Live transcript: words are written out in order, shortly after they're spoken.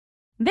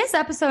This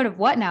episode of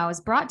What Now is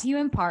brought to you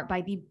in part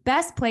by the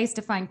best place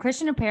to find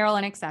Christian apparel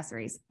and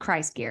accessories,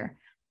 Christ Gear.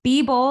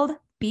 Be bold,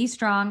 be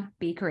strong,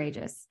 be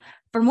courageous.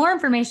 For more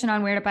information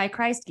on where to buy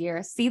Christ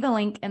Gear, see the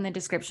link in the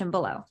description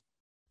below.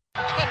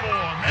 Come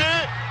on,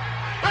 man.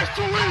 That's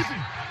too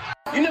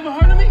easy. You never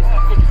heard of me?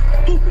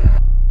 Stupid.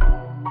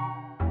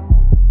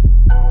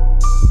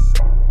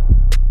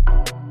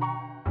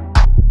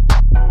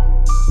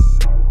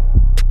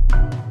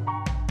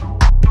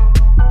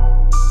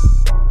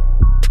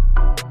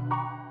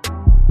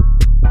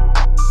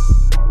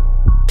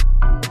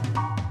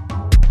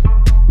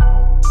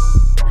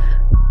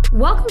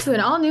 Welcome to an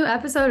all-new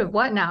episode of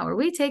What Now, where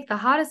we take the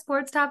hottest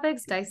sports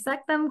topics,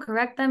 dissect them,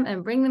 correct them,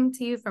 and bring them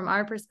to you from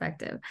our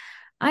perspective.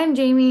 I'm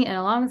Jamie, and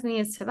along with me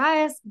is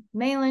Tobias,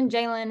 Malin,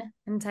 Jalen,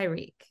 and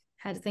Tyreek.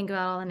 Had to think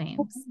about all the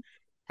names.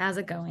 How's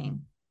it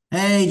going?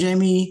 Hey,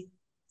 Jamie.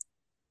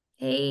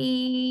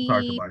 Hey.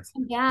 Sorry, Tobias.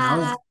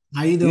 Yeah.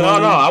 How you doing? No,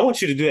 I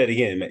want you to do that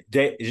again, man.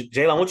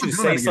 Jayla, I want you to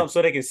say something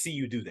so they can see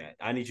you do that.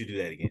 I need you to do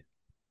that again.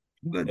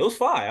 Good. It was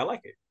fine. I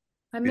like it.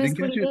 I missed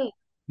what he did.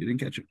 You didn't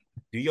catch it.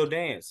 Do your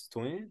dance,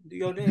 twin. Do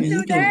your dance. Do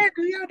your dance.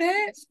 Do your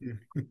dance.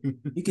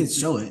 You can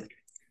show it.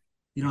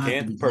 You don't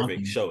have to be perfect.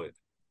 talking. Show it.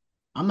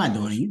 I'm not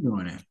doing it. You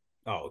doing it.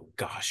 Oh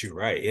gosh, you're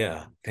right.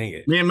 Yeah. Dang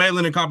it. Me and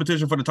Maitland in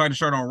competition for the tightest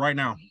shirt on right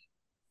now.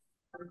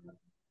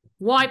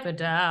 Wipe it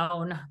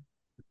down.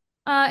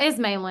 It's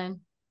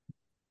Malin.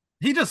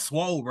 He just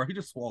swole, bro. He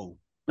just swole.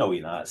 No, we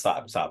not.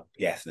 Stop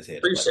gassing his head.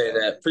 Appreciate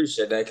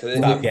that. Cause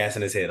Stop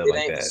gassing his head up it like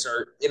ain't that. the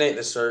shirt. It ain't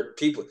the shirt.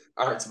 People,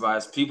 all right,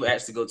 Tobias. People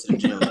actually go to the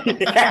gym.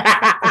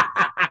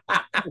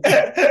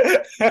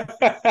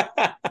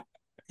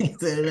 He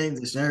said it ain't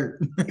the shirt.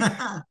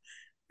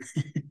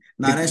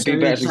 Nah, that shirt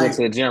People is actually go tight.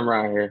 to the gym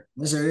around here.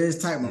 That shirt is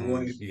tight, my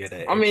boy. You got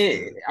that I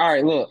mean, all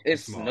right, look,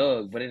 it's Small.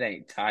 snug, but it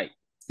ain't tight.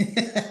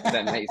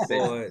 That makes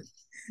sense. Boy,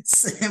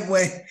 Same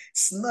way,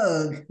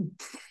 snug.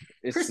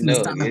 It's Chris snug.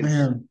 is stopping It's,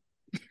 him.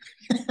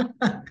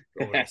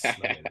 boy,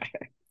 snug.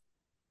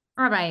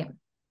 All right.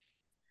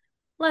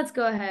 Let's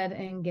go ahead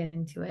and get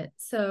into it.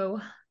 So,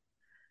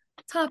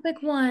 topic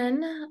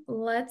one,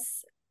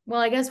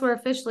 I guess we're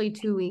officially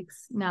 2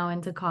 weeks now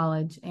into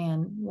college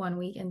and 1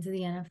 week into the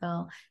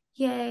NFL.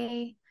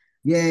 Yay.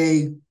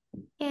 Yay.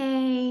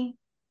 Yay.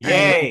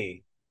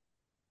 Yay.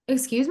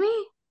 Excuse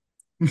me?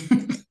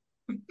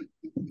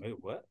 Wait,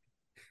 what?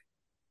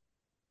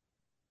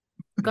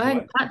 Go ahead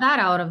and What? cut that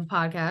out of the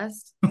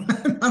podcast.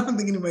 I don't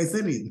think anybody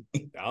said anything.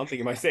 I don't think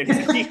you might say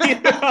anything.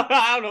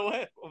 I don't know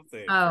what I'm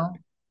saying. Oh,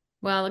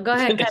 well, go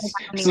ahead and cut it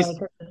out anyway.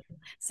 'Cause it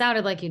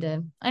sounded like you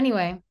did.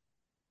 Anyway,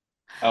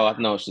 oh, I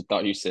know what she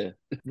thought you said.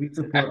 We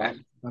support.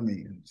 I'm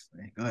just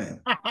saying. Go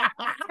ahead.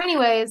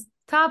 anyways,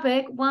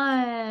 topic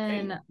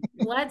one.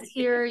 Let's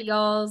hear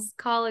y'all's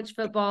college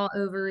football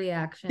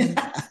overreaction.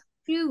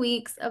 2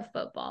 weeks of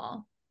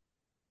football.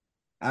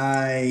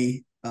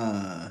 I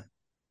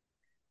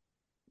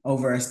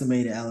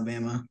overestimated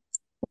Alabama.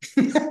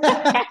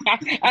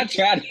 I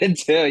tried to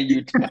tell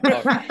you, dog.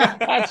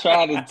 I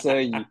tried to tell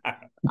you.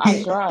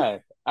 I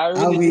tried. I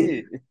really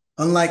did.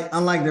 Unlike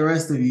the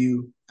rest of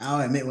you,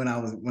 I'll admit when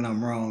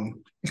I'm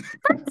wrong.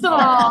 So,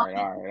 All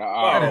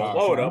right.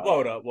 Hold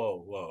up.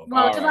 Whoa. well,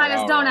 All Tobias,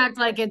 right. don't act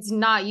like it's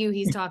not you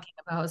he's talking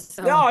about.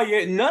 So,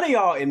 None of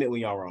y'all admit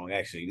when y'all wrong,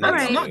 actually. None All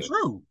of right. y'all That's do.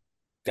 not true.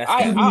 That's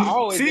I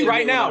always See, admit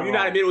right when now, I'm you're not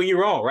wrong. admitting when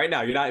you're wrong. Right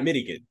now, you're not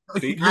admitting it.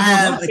 See? I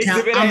have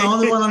Exhibit I'm A. the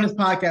only one on this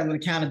podcast with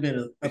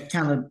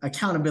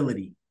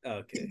accountability.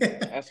 Okay.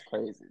 That's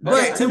crazy.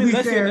 But to be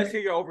let's fair- hear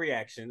your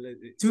overreaction.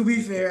 To be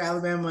fair,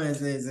 Alabama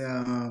is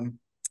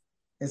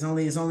it's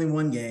only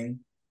one game,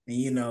 and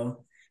you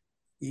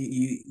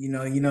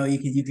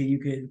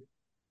could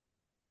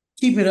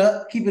keep it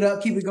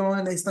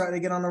going. They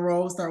get on the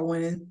roll, start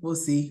winning. We'll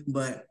see,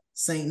 but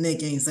Saint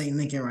Nick ain't Saint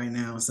Nicking right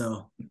now,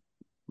 so.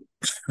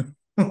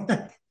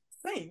 Saint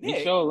You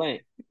Nick. sure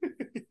ain't.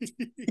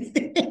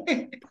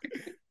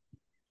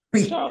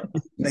 Sure.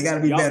 They got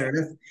to be Y'all- better.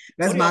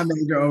 That's what do my y'all-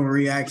 major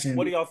overreaction.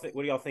 What do y'all think?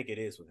 What do y'all think it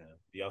is with him?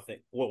 Do y'all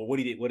think what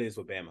is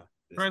with Bama?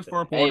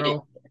 Transfer Hey,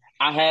 portal.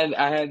 I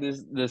had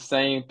the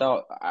same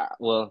thought.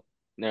 Well,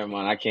 never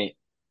mind. I can't.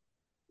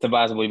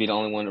 Tobias would be the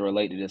only one to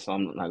relate to this, so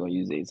I'm not going to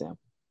use the example.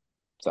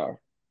 Sorry.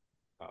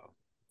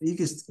 You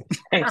can.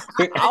 I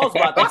was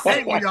about to I say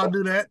hate when y'all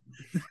do that.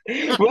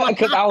 Well,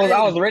 because I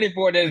was ready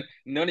for it. Then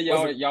none of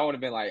y'all would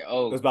have been like,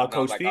 "Oh." It was about And I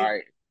was Coach like, P? all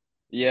right.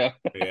 Yeah.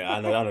 Yeah, I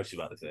know what she's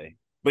about to say.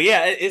 But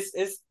yeah,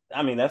 it's.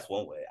 I mean, that's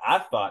one way. I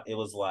thought it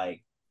was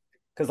like,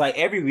 because like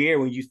every year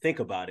when you think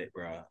about it,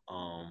 bro,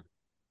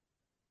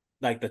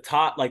 like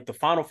the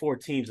final four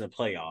teams in the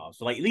playoffs,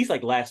 so like at least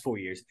like last 4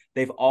 years,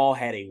 they've all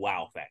had a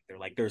wow factor.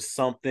 Like there's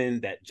something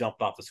that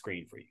jumped off the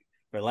screen for you.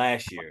 For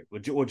last year,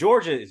 well,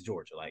 Georgia is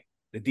Georgia. Like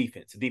the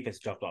defense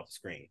jumped off the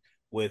screen.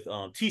 With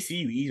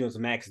TCU, even as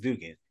Max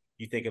Duggan,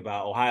 you think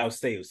about Ohio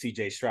State with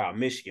C.J. Stroud,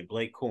 Michigan,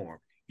 Blake Corum.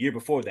 Year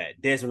before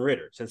that, Desmond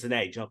Ridder,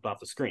 Cincinnati jumped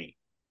off the screen.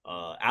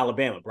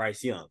 Alabama,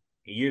 Bryce Young.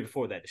 A year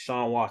before that,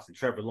 Deshaun Watson,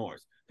 Trevor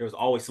Lawrence. There was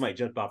always somebody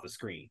jumped off the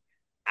screen.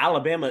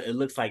 Alabama, it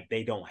looks like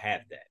they don't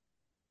have that.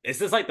 It's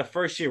just like the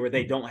first year where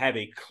they don't have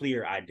a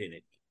clear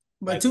identity.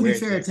 But Like to be where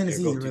fair, their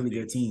Tennessee's a go-to really team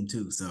good is. team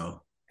too.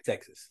 So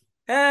Texas.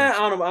 I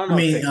don't know. I don't I know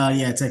if mean, Texas.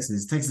 yeah,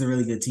 Texas. Texas is a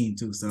really good team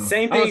too. So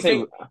Same I'm gonna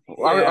thing. say,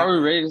 Yeah, are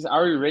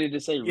we ready to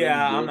say really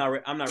yeah. good?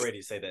 I'm not ready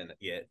to say that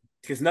yet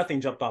because nothing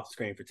jumped off the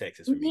screen for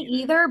Texas for Me me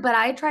either. either, but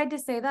I tried to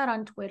say that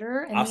on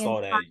Twitter, and I the saw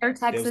that entire they was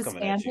Texas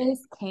coming at fan you.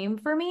 base came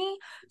for me. Wait,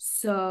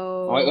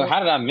 So how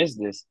did I miss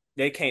this?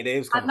 They can't. They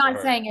was I'm coming for not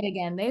her. saying it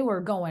again. They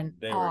were going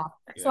They were. off.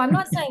 So Yeah. I'm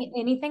not saying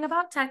anything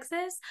about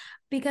Texas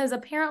because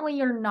apparently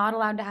you're not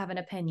allowed to have an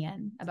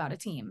opinion about a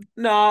team.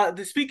 Nah,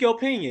 to speak your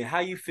opinion. How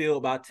you feel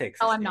about Oh,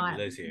 Texas, I'm Andy? not.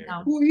 Let's hear.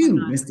 No, who are I'm you,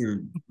 not.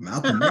 Mister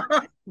Malcolm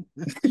X?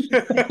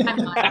 I'm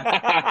not.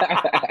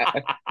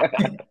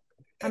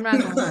 I'm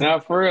not going to. Now,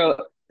 for real,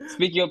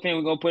 speak your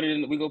opinion. We're gonna put it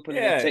in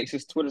Yeah,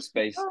 Texas Twitter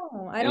space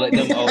No, I and don't let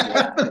them think. over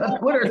it.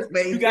 Twitter you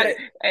space. got it.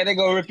 Hey, they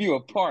gonna rip you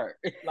apart.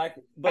 Like,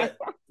 but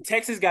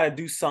Texas got to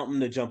do something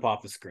to jump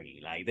off the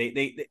screen. Like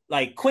they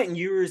like Quentin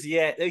Ewers.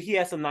 Yeah, he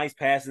has some nice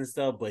passes and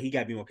stuff, but he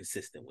got to be more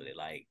consistent with it.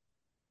 Like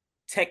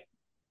Tech,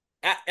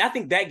 I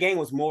think that game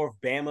was more of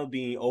Bama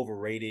being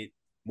overrated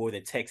more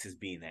than Texas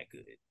being that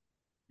good.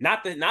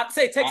 Not to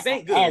say Texas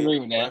ain't I good, agree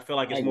with but I that. feel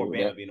like I it's agree more with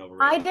Bama that. being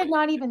overrated. I did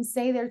not even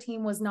say their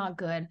team was not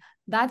good.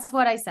 That's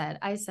what I said.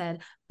 I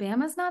said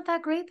Bama's not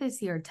that great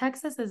this year.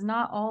 Texas is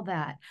not all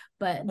that.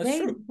 But That's they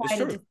true. It's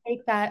decided true. to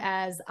take that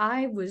as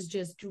I was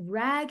just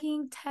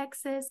dragging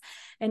Texas,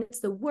 and it's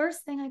the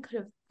worst thing I could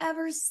have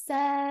ever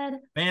said.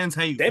 Fans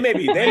hate. They may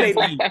Fans be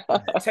hate.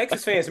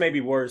 Texas fans may be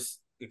worse,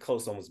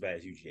 close almost as bad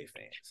as UGA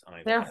fans. I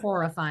ain't They're gonna lie.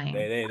 horrifying.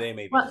 They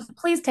may be Well, just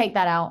please take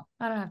that out.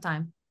 I don't have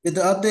time. Did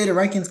the updated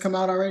rankings come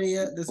out already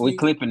yet this We week?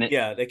 clipping it.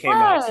 yeah, they came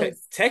out.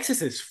 Yes.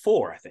 Texas is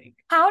 4, I think.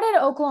 How did I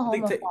think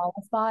Oklahoma fall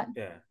a spot?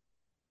 yeah.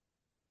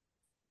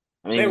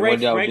 I They mean, what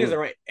y'all rankings do?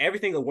 are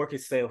everything will work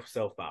itself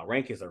out.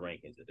 Rankings are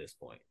rankings at this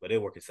point, but they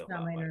work itself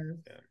Got out. my Like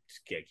nerves. yeah,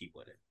 just can't keep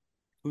winning.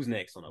 Who's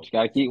next on Just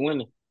gotta Overreactions? keep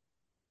winning.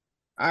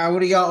 All right,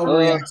 what are y'all Uh,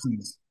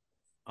 overreactions?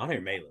 I don't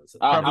hear Malin's.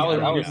 Travis I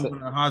Hunter was. getting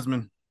with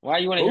Heisman. Why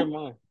you want to hear Who?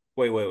 mine?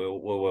 Wait,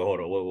 hold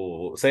on.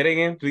 Whoa. Say that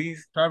again,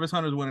 please. Travis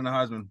Hunter's winning the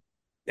Heisman.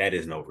 That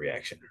is an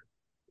overreaction.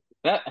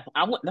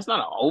 That's not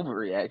an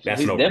overreaction.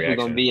 That's an He's definitely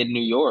gonna overreaction. be in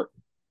New York.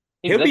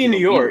 He's He'll be definitely in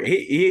New gonna be York.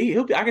 there.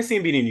 He'll be, I can see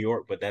him being in New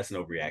York, but that's an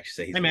overreaction.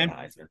 Say he's Hey winning man,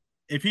 Heisman.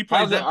 if he plays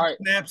How's it? that All many right.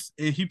 snaps,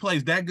 if he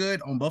plays that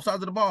good on both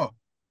sides of the ball,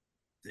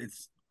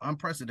 it's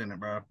unprecedented,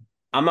 bro.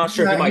 I'm not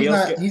sure if anybody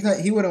else get.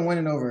 He wouldn't win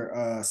it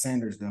over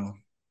Sanders though.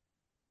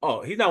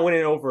 Oh, he's not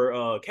winning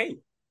over Caleb.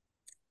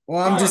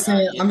 Well, All right, all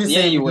right. I'm just Yeah,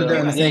 saying you because they're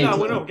will. on the Yeah, He's same not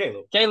you winning will. over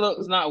Caleb.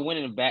 Caleb's not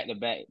winning back to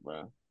back,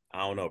 bro. I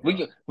don't know, We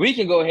bro. can we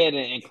can go ahead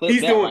and clip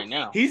He's that doing right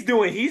now. he's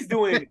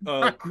doing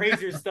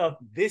crazier stuff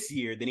this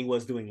year than he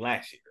was doing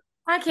last year.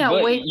 I can't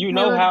But wait. you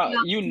know how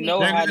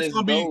It's this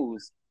gonna be.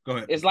 goes. Go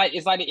ahead. It's like the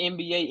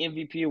NBA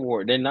MVP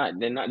award. They're not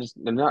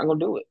gonna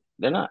do it.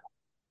 They're not.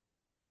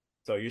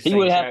 So you're He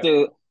saying would have Trav?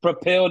 to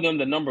propel them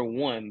to number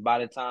one by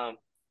the time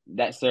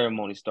that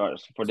ceremony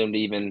starts for them to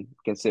even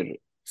consider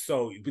it.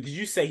 So but did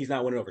you say he's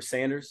not winning over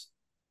Sanders?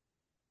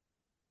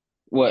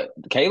 What,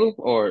 Caleb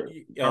or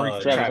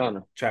Tyreek said Travis that.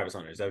 Hunter? Travis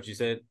Hunter. Is that what you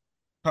said?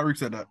 Tyreek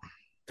said that.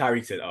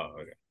 Tyreek said, "Oh,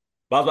 okay."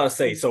 But I was about to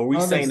say. So are we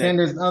saying that? I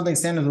don't think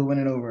Sanders would win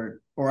it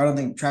over, or I don't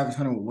think Travis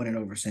Hunter would win it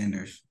over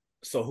Sanders.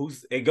 So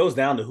who's? It goes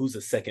down to who's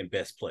the second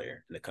best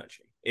player in the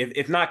country.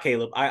 If not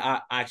Caleb,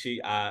 I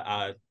actually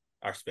I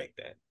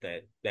respect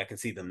that can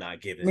see them not I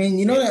giving. mean,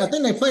 you know, I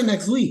think they play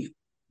next week.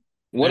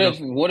 What I if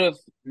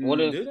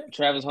Do they?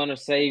 Travis Hunter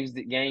saves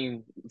a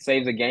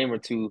game or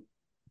two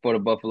for the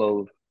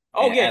Buffalo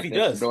Oh yeah, if he after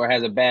does, Shador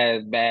has a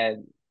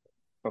bad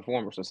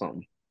performance or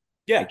something?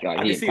 yeah, Like, I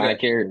can he see kind of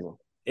that. carries them.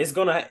 It's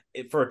gonna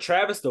for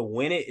Travis to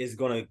win it is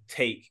gonna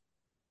take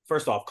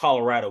first off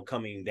Colorado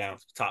coming down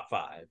to top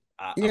 5.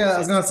 I would Yeah, I say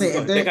was gonna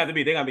say they gotta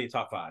be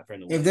top 5 for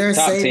him to if win. they're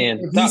Top saving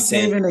 10, if top he's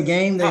 10. saving the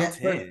game, Top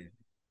 10.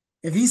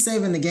 if he's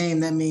saving the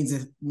game, that means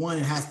if one,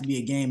 it has to be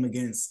a game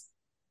against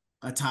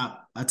a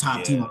top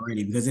team Yeah,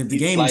 already. Because if the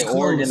he's game is Like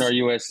Oregon or close,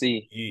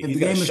 USC. if he's the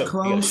got to game is show. He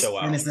got to close show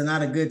and out. it's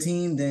not a good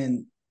team,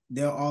 then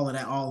they're all of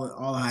that all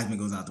the Heisman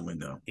goes out the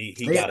window. He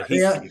They, got to they,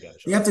 he got to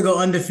show you have out. to go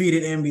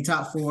undefeated and be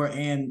top 4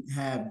 and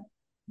have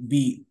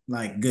beat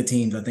like good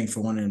teams. I think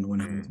for one and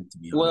win a Heisman, to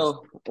be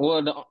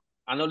honest.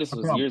 I know this No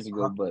was problem. years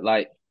ago, but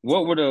like,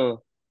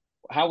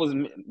 how was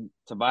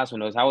Tobias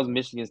knows? How was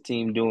Michigan's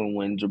team doing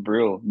when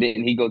Jabril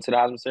didn't he go to the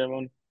Heisman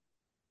ceremony?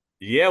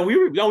 Yeah, we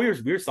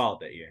were solid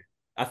that year.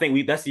 I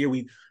think that's the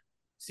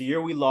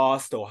year we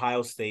lost to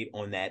Ohio State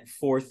on that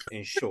 4th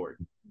and short.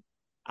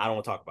 I don't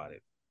want to talk about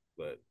it,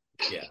 but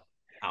yeah,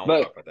 I don't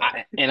want to But talk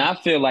about that. I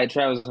feel like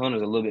Travis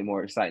Hunter's a little bit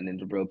more exciting than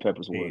Jabril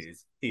Peppers was.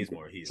 He's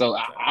more So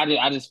exciting.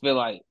 I just feel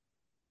like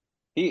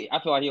he's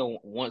a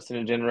once in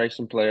a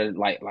generation player.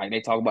 Like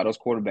they talk about those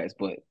quarterbacks,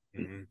 but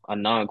Mm-hmm. a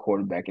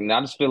non-quarterback, and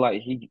I just feel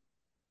like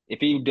if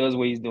he does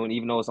what he's doing,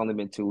 even though it's only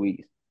been 2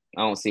 weeks,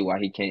 I don't see why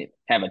he can't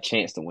have a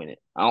chance to win it.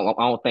 I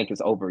don't think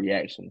it's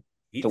overreaction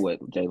to what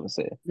Jalen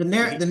said. The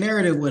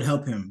narrative would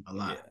help him a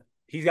lot. Yeah.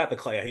 He's got the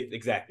clout.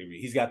 Exactly.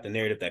 He's got the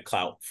narrative that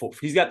clout.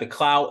 He's got the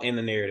clout and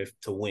the narrative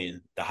to win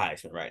the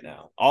Heisman right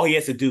now. All he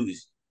has to do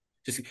is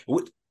just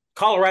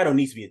Colorado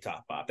needs to be in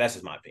top 5. That's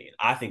just my opinion.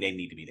 I think they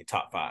need to be in the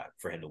top 5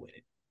 for him to win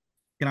it.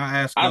 Can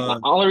I ask?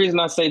 Only reason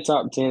I say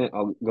top 10.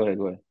 Oh, go ahead.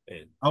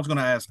 And I was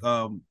gonna ask.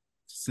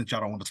 Since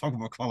y'all don't want to talk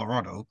about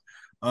Colorado,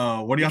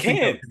 what do you y'all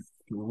think? can.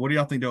 What do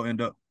y'all think they'll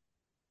end up?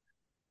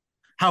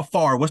 How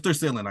far? What's their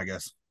ceiling? I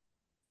guess.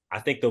 I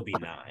think they'll be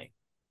 9.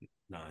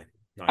 9.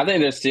 I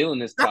think they're still in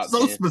this top That's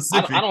so 10.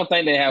 specific. I don't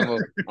think they have a.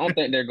 I don't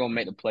think they're gonna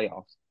make the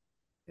playoffs.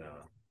 No.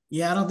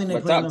 Yeah, I don't think they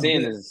But play top enough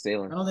 10 good. is the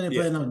ceiling. I don't think they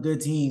play enough good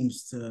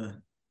teams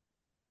to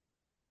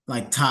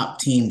like top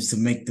teams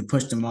to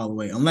push them all the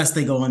way, unless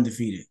they go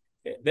undefeated.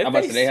 How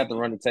about they have to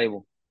run the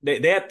table? They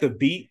have to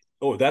beat.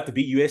 Oh, they have to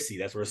beat USC.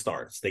 That's where it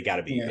starts. They got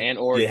to beat And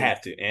Oregon. They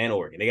have to, and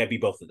Oregon. They got to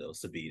beat both of those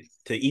to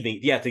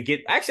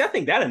get. Actually, I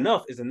think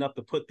that is enough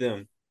to put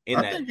them in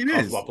that college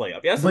football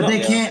playoff. Yeah, but they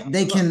can't.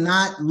 They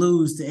cannot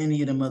lose to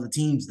any of them other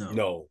teams, though.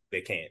 No,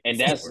 they can't. And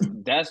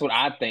that's what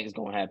I think is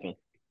going to happen.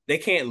 They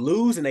can't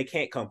lose and they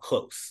can't come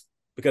close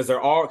because they're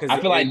all.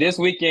 I feel like this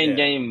weekend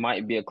game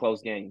might be a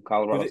close game.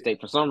 Colorado State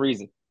for some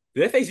reason.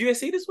 Do they face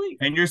USC this week?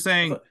 And you're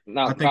saying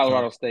no,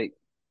 Colorado State.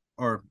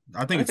 Or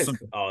I think it's some.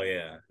 Oh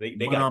yeah, they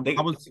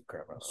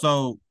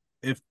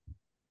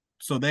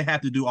so they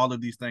have to do all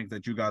of these things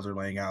that you guys are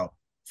laying out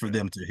for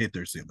them to hit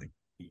their ceiling.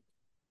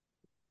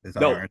 Is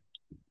that right?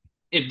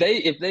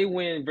 If they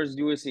win versus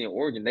USC and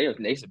Oregon,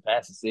 they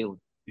surpass the ceiling.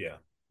 Yeah,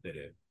 they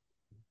did.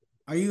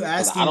 Are you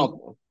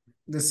asking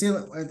the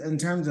ceiling in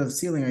terms of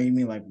ceiling? Or you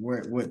mean like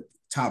what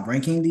top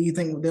ranking do you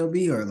think they'll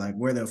be, or like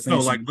where they'll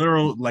finish? No,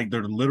 like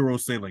their literal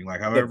ceiling,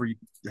 like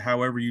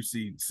however you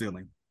see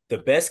ceiling. The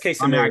best case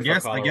scenario.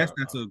 I guess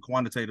that's a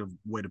quantitative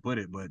way to put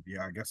it, but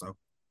yeah, I guess so.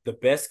 The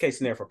best case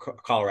scenario for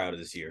Colorado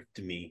this year,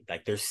 to me,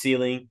 like their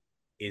ceiling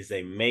is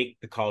they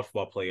make the college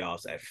football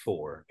playoffs at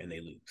 4 and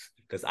they lose.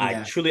 Because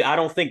I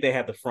don't think they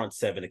have the front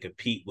 7 to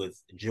compete with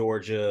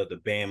Georgia, the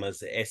Bamas,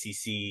 the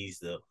SECs,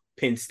 the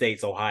Penn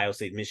States, Ohio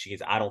State,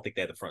 Michigans. I don't think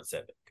they have the front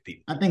 7 to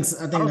compete. I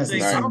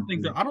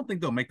don't think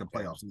they'll make the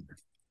playoffs either.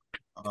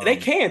 They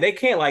can.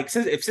 Like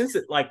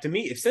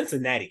if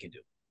Cincinnati can do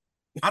it.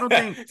 I don't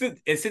think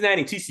if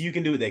Cincinnati and TCU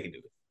can do it, they can do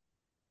it.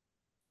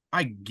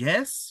 I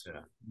guess,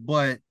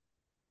 but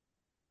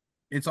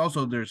it's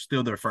also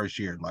still their first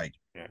year. Like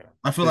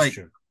I feel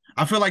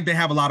like they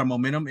have a lot of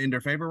momentum in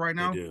their favor right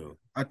now. They do.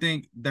 I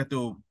think that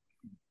they'll,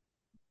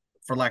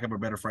 for lack of a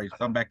better phrase,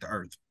 come back to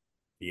earth.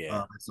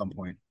 Yeah, at some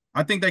point.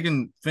 I think they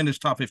can finish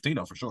top 15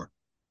 though for sure.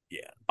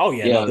 Yeah. Oh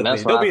yeah. They'll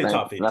be in the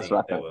top 15. That's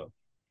what I think.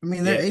 I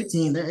mean, they're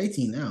 18. They're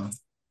 18 now.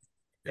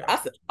 Yeah.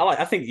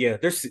 I think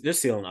their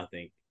ceiling I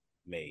think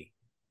may.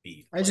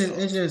 I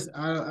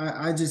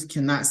just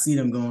cannot see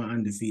them going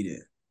undefeated.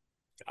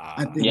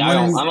 I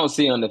don't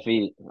see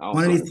undefeated.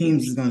 One of these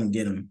teams is going to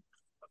get them.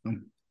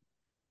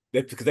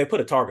 Because they put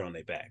a target on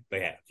their back. They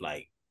have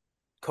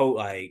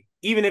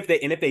even if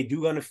they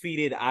do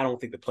undefeated, I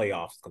don't think the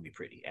playoffs is going to be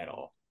pretty at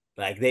all.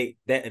 Like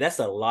that's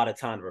a lot of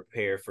time to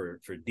prepare for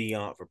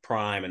Dion, for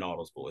Prime, and all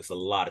those boys. It's a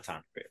lot of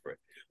time to prepare for it.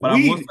 But I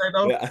will say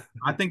though,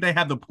 I think they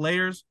have the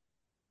players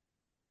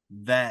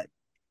that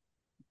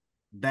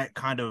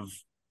kind of.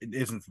 It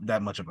isn't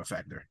that much of a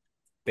factor.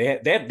 They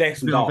have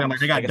some dogs. Like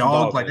they got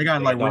dogs. Like they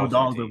got like real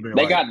dogs over there.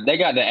 They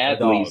got the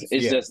athletes.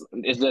 It's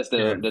just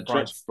the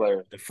trench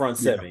players. The front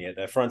 7. Yeah,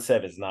 the front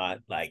 7 is not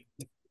like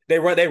they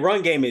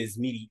run game is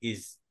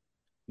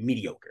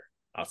mediocre.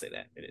 I'll say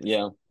that. It is.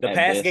 Yeah. The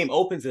pass game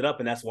opens it up,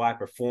 and that's why it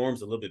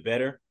performs a little bit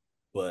better.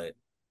 But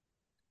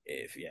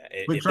if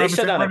they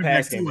shut down the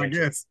pass game, I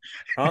guess.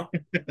 Huh?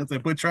 I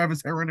said put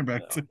Travis at running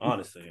back too.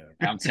 Honestly,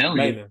 I'm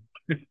telling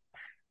you.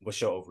 What's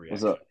your overreaction?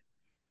 What's up?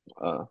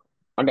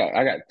 I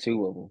got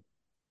 2 of them.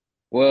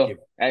 Well,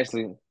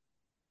 actually,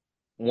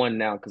 one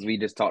now because we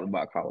just talked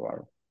about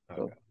Colorado.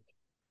 Okay.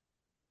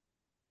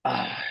 So,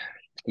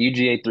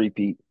 UGA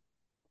 3-peat,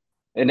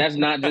 and that's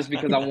not just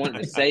because I wanted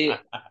to say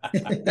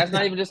it. That's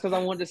not even just because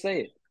I wanted to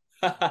say it.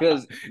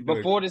 Because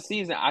before the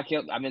season, I've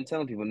been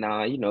telling people,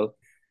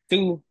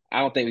 2. I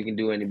don't think we can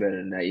do any better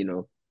than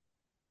that,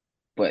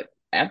 But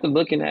after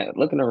looking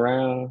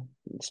around,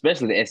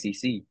 especially the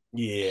SEC.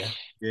 Yeah.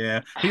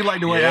 He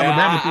liked the way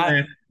Alabama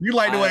played. You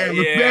like the way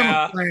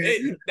Alabama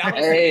played.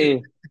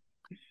 Hey,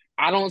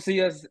 I don't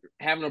see us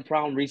having a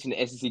problem reaching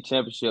the SEC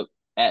championship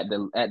at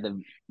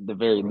the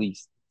very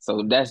least.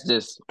 So that's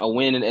just a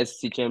win in the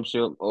SEC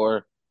championship,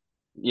 or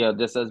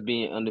just us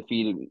being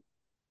undefeated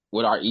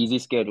with our easy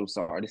schedule.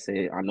 Sorry to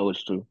say it. I know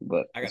it's true,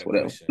 but it's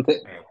whatever.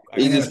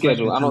 Easy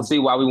schedule. I don't see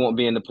why we won't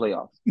be in the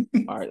playoffs.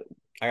 All right.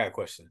 I got a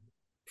question.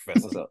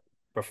 Professor. What's up?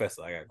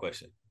 Professor, I got a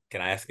question.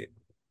 Can I ask it?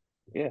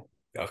 Yeah.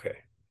 Okay.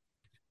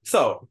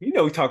 So, we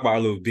talk about our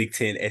little Big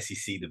Ten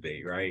SEC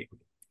debate, right?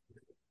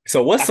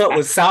 So, what's up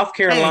with South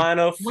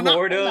Carolina,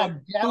 Florida?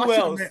 Who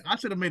else? I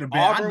should have made a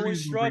bet. Auburn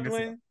was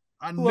struggling.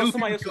 Who else?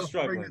 Somebody else was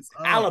struggling.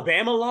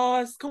 Alabama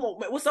lost. Come on,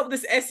 man. What's up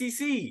with this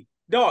SEC?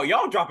 Dog,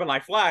 y'all dropping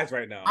like flies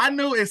right now. I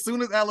knew as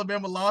soon as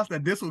Alabama lost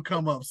that this would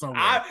come up somewhere.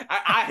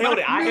 I held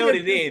it. I held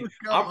it in.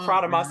 I'm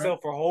proud of myself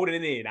for holding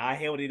it in. I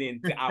held it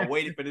in. I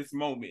waited for this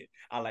moment.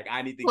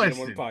 I need to get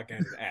him on the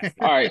podcast and ask him.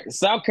 All right,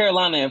 South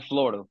Carolina and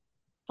Florida.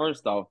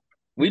 First off,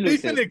 we knew He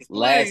can since explain.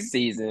 last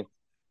season.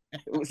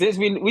 Since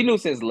we knew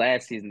since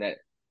last season that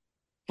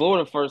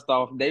Florida, first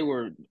off, they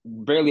were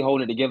barely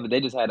holding it together. They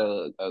just had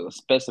a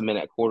specimen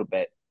at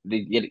quarterback to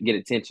get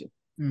attention.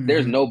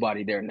 There's Mm-hmm.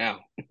 nobody there now.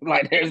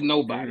 Like there's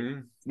nobody.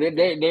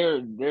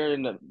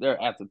 Mm-hmm.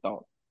 They're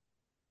afterthought.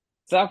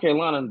 South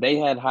Carolina, they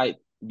had hype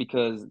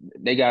because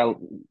they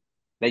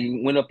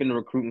went up in the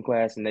recruiting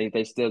class and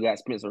they still got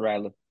Spencer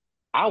Rattler.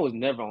 I was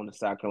never on the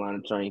South Carolina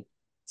train.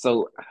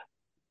 So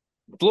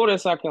Florida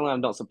and South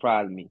Carolina don't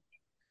surprise me.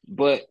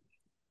 But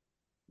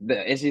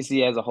the SEC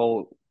as a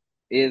whole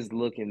is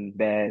looking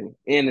bad.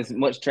 And as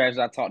much trash as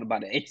I talked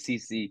about the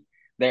ACC,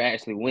 they're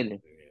actually winning.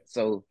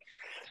 So,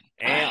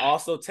 and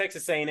also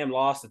Texas A&M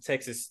lost to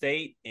Texas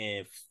State,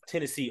 and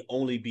Tennessee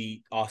only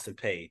beat Austin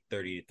Peay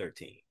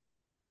 30-13.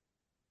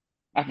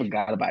 I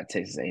forgot about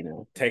Texas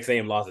A&M. Texas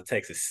A&M lost to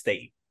Texas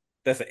State.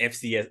 That's an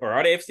FCS, or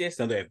are they FCS?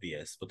 No, they're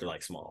FBS, but they're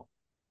like small.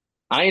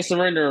 I ain't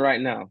surrendering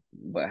right now,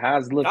 but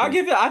how's it looking? I'll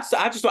give you. I just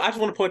want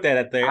to put that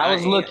out there. I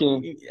was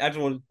looking. I just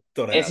want to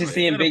throw that out SEC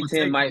there. and Big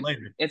Ten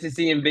SEC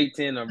and Big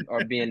Ten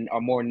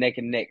are more neck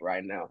and neck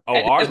right now. Oh,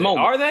 are they?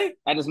 Are they?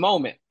 At this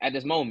moment. At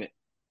this moment.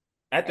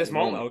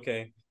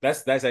 Okay.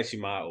 That's actually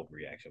my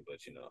overreaction, but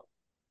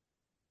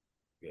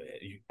go ahead.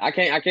 I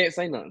can't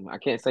say nothing. I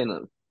can't say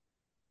nothing.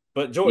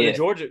 But the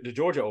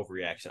Georgia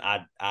overreaction,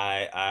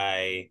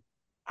 I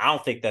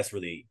don't think that's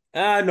really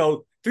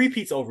no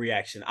three-peat's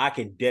overreaction. I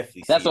can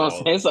definitely see that's what I'm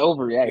saying. It's an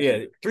overreaction.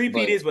 Yeah,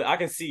 three-peat is, but I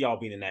can see y'all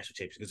being the national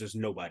champions because there's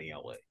nobody in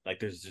LA. Like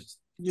there's just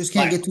You just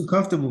can't get too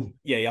comfortable.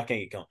 Yeah, y'all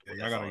can't get comfortable.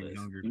 Y'all gotta get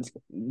younger.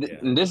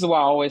 This is why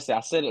I always say I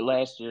said it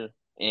last year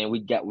and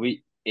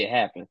it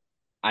happened.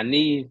 I don't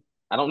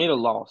need a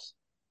loss.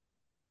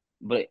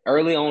 But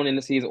early on in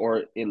the season, or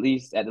at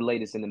least at the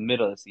latest in the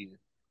middle of the season,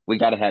 we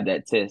gotta have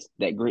that test,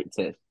 that grit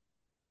test.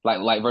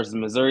 Like versus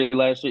Missouri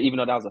last year, even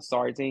though that was a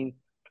sorry team,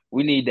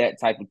 we need that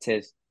type of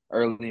test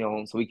early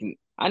on so we can.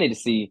 I need to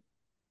see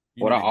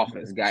what our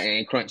offense got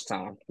in crunch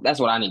time.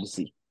 That's what I need to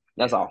see.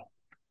 That's all.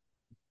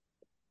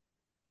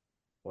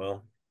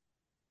 Well,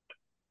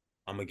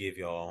 I'm gonna give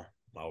y'all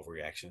my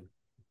overreaction.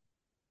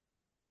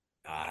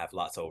 I have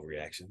lots of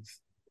overreactions.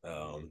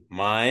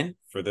 Mine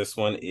for this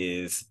one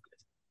is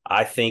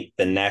I think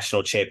the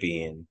national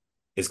champion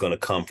is going to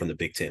come from the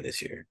Big Ten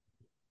this year.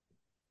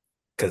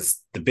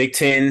 Because the Big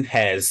Ten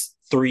has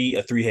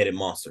a three-headed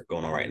monster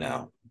going on right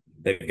now.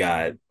 They've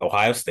got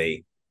Ohio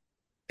State,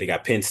 they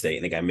got Penn State,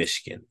 and they got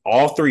Michigan.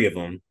 All three of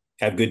them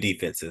have good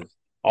defenses.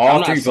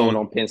 I'm not sold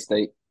on Penn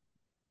State.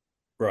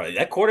 Bro,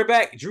 that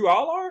quarterback, Drew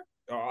Aller,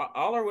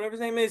 whatever his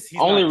name is, he's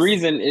only nice.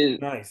 Reason is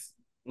nice.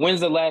 When's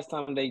the last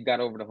time they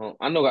got over the hump?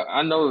 I know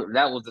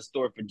that was the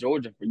story for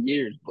Georgia for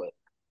years, but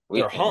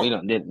we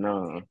didn't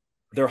know.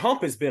 Their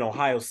hump has been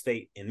Ohio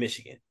State and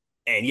Michigan.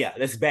 And yeah,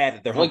 that's bad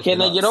that their hump. When can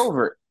they get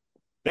over it?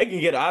 They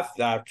can get. I'm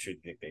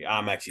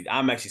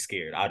actually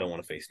scared. I don't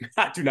want to face.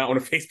 I do not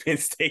want to face Penn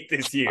State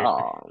this year.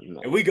 Oh,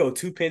 no. If we go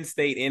to Penn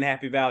State in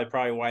Happy Valley,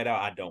 probably white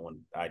out.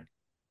 I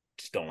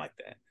just don't like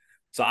that.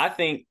 So I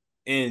think,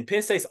 and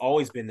Penn State's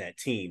always been that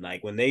team.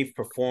 Like when they've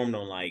performed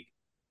on like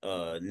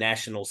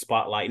national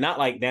spotlight, not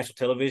like national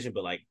television,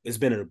 but like it's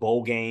been in a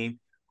bowl game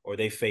or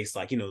they face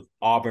like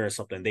Auburn or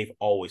something. They've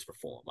always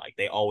performed. Like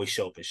they always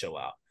show up and show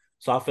out.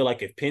 So I feel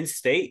like if Penn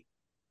State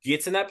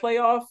gets in that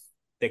playoff,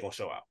 they're gonna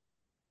show out.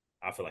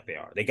 I feel like they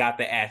are. They got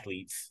the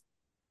athletes.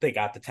 They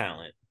got the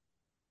talent.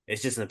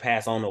 It's just in the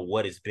past, I don't know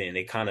what it's been.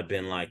 They kind of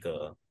been like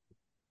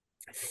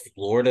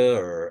Florida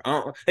or I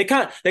don't know. They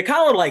kind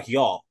of like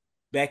y'all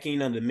back in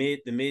the mid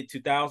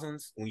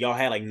 2000s when y'all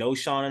had like no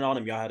Sean and all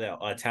them. Y'all had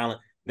a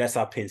talent. That's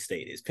how Penn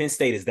State is. Penn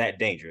State is that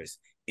dangerous.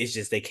 It's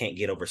just they can't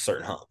get over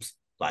certain humps.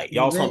 Like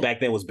y'all's hump back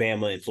then was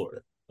Bama and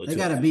Florida. They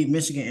got to beat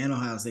Michigan and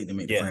Ohio State to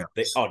make the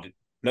playoffs.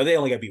 They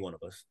only got to beat one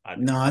of us.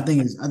 I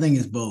think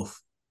it's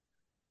both.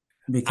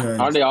 Because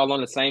are they all on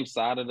the same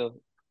side of the?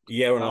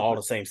 Yeah, we're on all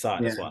the same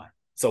side. Yeah. That's why.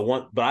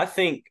 So but I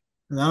think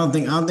I don't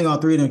think all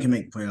three of them can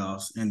make the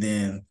playoffs, and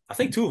then I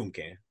think two of them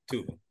can.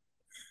 Two of them.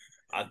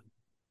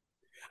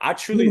 I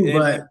truly.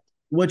 But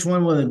which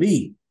one will it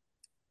be?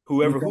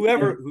 Whoever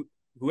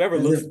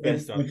looks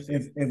best.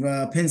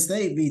 If Penn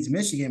State beats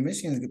Michigan,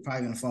 Michigan's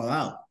probably going to fall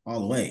out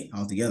all the way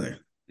altogether.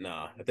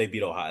 Nah, if they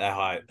beat Ohio,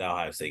 that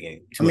Ohio State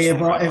game. I mean,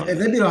 if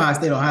they beat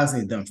Ohio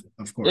State's done,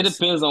 of course. It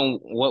depends on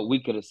what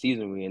week of the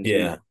season we're in.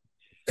 Yeah.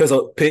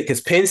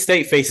 Because Penn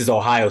State faces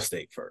Ohio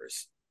State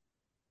first.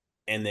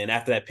 And then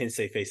after that, Penn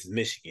State faces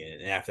Michigan.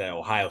 And after that,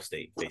 Ohio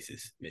State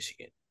faces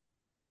Michigan.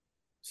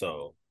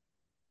 So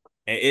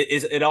and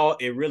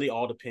it really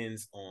all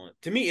depends on,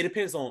 to me, it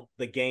depends on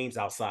the games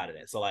outside of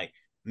that. So like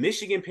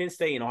Michigan, Penn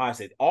State, and Ohio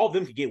State, all of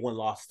them could get one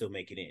loss, still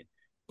make it in.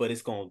 But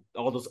it's going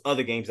all those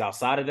other games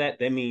outside of that.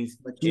 That means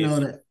they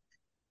love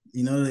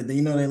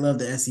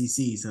the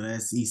SEC, so the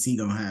SEC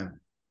don't have.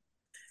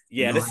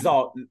 Yeah, this is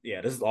all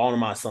in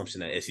my assumption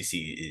that SEC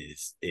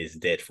is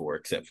dead for,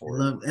 except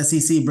for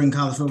SEC bring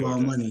college football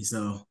money.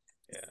 So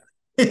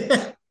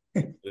yeah,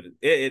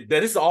 that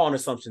is all an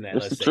assumption that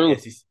SEC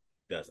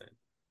doesn't.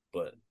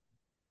 But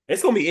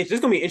it's gonna be an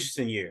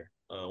interesting year.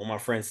 one of my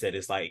friends said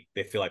it's like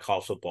they feel like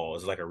college football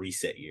is like a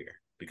reset year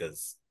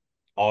because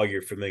all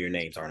your familiar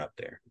names aren't up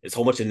there. It's a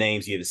whole bunch of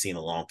names you haven't seen in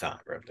a long time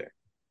are up there.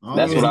 All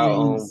That's those what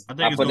names. I I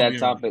think it's put gonna that be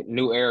topic,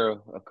 new era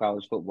of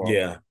college football.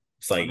 Yeah,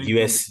 it's like think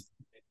it's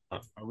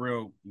gonna US. a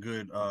real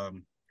good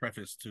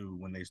preface to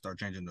when they start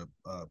changing the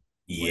playoff.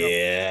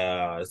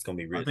 Yeah, it's gonna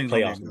be I real. think it's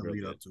gonna be a Playoffs gonna good be real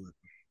lead good. up to it.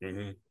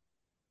 Mm-hmm.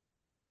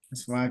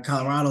 That's why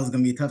Colorado's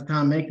gonna be a tough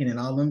time making it.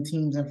 All them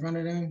teams in front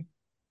of them.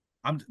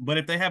 But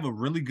if they have a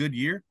really good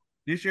year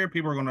this year,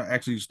 people are gonna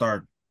actually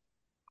start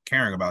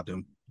caring about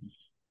them.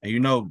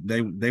 And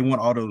they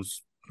want all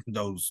those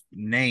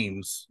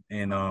names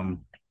in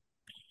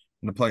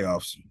the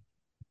playoffs.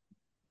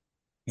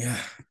 Yeah.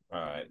 All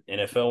right,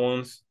 NFL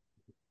ones.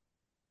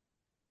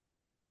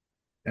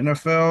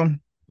 NFL,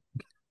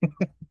 I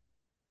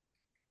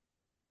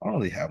don't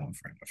really have one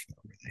for NFL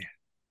really.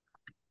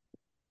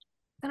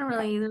 I don't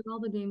really either. All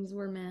the games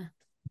were meh.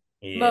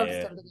 Most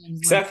Yeah, of the games were.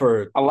 except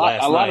for A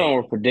last lot of them night.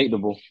 were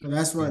predictable. So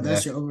that's what Yeah.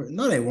 that's your over.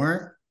 No, they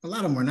weren't. A lot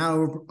of them were not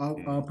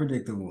all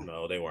predictable.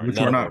 No, they weren't. Which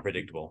None were of them not. were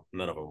predictable.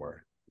 None of them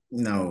were.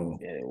 No.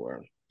 Yeah, they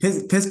were.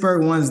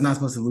 Pittsburgh one is not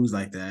supposed to lose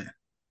like that.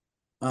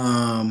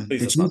 Please The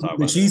let's not Chiefs talk the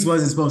about Chiefs that.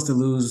 wasn't supposed to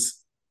lose.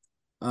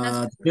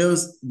 That's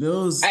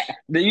Bills.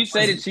 You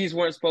say the Chiefs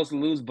weren't supposed to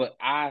lose, but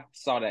I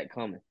saw that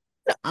coming.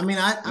 I mean,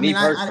 Me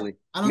personally.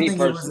 I don't think it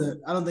was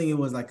I don't think it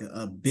was like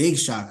a big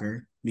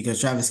shocker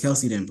because Travis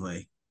Kelce didn't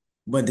play,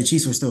 but the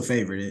Chiefs were still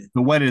favored.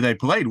 The way that they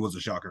played was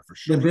a shocker for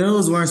The sure.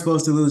 Bills weren't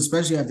supposed to lose,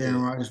 especially after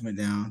Aaron Rodgers went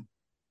down.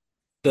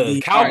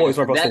 The Cowboys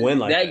weren't supposed to win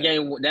like that.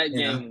 That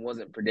Yeah. game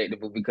wasn't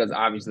predictable because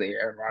obviously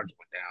Aaron Rodgers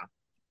went down,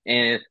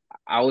 and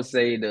I would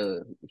say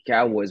the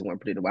Cowboys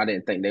weren't predictable. I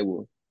didn't think they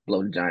would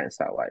blow the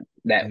Giants out like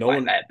that.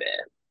 That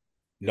bad.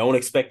 No one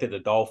expected the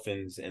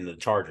Dolphins and the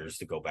Chargers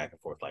to go back and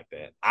forth like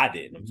that. I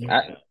didn't.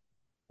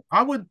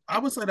 I would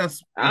say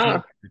that's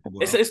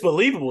it's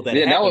believable that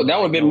that would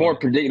like, have been more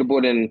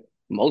predictable than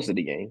most of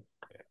the game.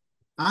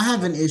 I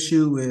have an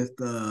issue with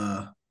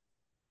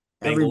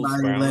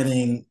everybody Browns.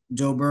 letting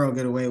Joe Burrow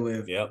get away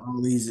with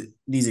all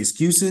these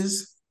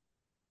excuses.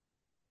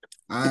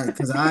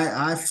 Because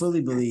I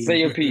fully believe. Say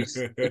your piece.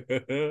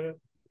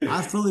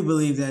 I fully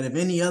believe that if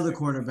any other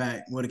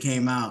quarterback would have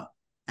came out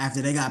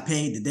after they got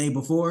paid the day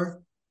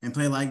before and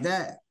played like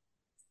that,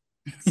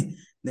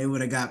 they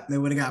would have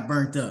got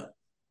burnt up.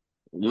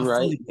 You're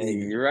right.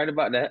 You're right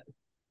about that.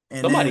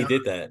 And somebody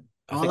did that.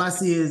 All I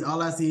see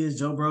is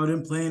Joe Burrow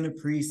didn't play in the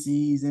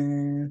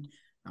preseason.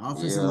 The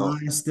offensive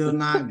line is still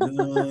not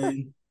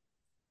good.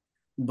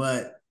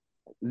 But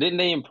didn't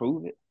they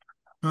improve it?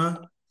 Huh?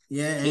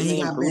 Yeah, and didn't he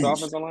they got improve the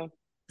benched. offensive line?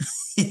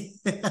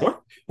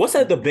 What's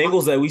that? The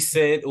Bengals that we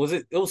said it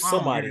was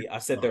somebody. I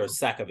said they're a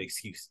sack of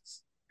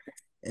excuses.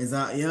 It's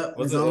yep.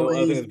 What's It's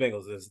always the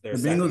Bengals. The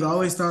Bengals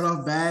always start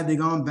off bad. They're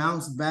gonna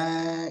bounce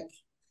back.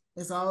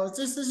 It's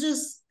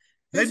just.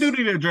 They do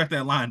need to address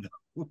that line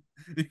though,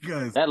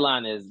 because that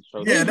line is.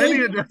 Yeah, they need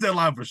to address that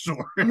line for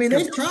sure. I mean,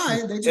 they've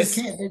tried. They just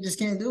can't. They just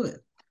can't do it.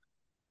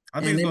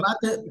 I think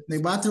they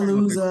about to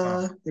lose.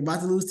 They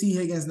about to lose T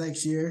Higgins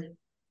next year.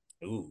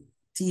 Ooh.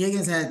 T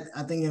Higgins had,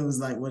 I think it was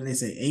like, what did they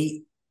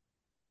say,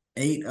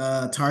 eight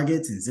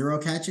targets and 0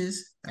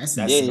 catches. That's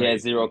he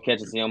had 0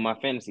 catches. He on my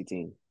fantasy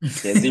team.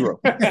 He had 0.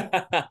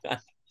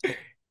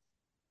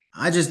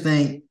 I just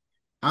think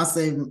I'll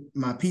save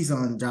my piece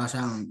on Josh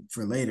Allen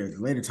for later, the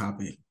later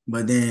topic.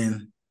 But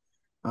then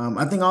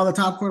I think all the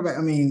top quarterback.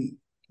 I mean,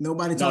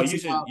 nobody talks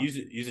about.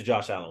 Use a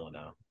Josh Allen one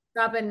now.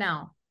 Drop it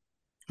now.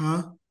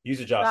 Huh? Use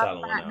a Josh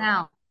Allen one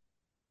now.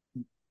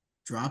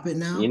 Drop it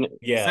now. Say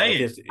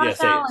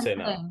it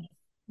now.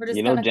 We're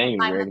just gonna Jamie's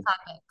ready.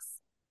 Topics.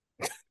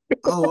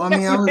 I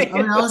mean, I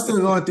was still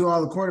going through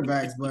all the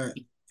quarterbacks, but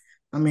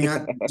I mean,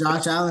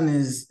 Josh Allen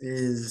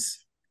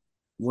is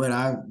what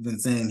I've been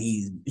saying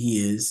he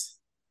is.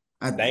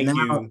 Thank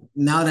you.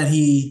 Now that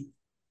he,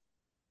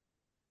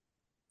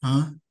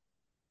 Aaron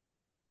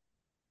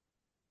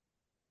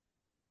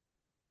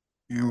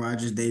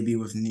Rodgers' debut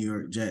with the New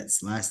York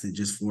Jets lasted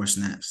just 4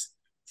 snaps,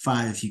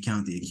 5 if you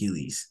count the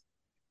Achilles.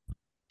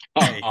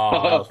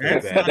 Oh,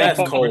 that's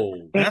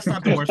cold. That's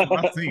not the worst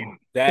one I've seen.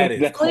 That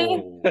is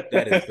cold.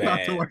 That is bad.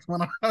 Not the worst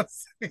one I've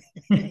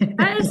seen.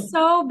 That is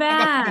so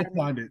bad.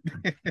 Find it.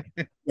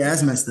 Yeah,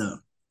 that's messed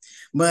up.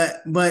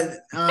 But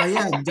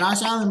yeah,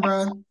 Josh Allen,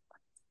 bro,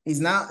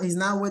 he's not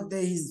what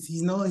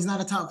he's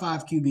not a top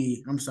 5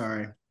 QB. I'm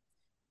sorry.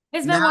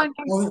 It's been now,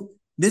 1 year.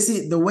 This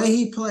is the way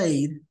he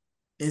played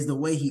is the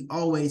way he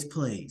always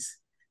plays.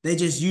 They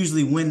just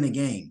usually win the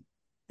game.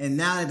 And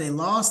now that they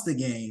lost the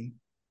game,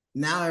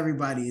 now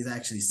everybody is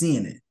actually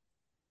seeing it.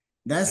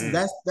 That's what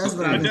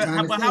I've been trying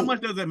to say. But how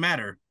much does it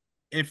matter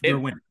if they're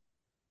winning?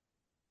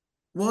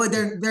 Well,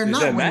 they're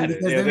not winning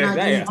because they're not.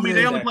 I mean,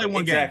 they only play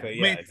one game.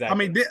 Exactly. I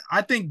mean,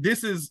 I think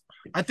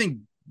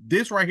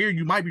this right here.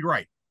 You might be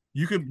right.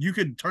 You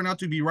could turn out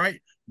to be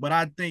right, but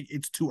I think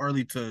it's too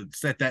early to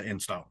set that in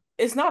stone.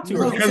 It's not too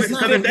early because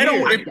if they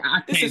don't,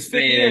 I can't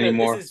say it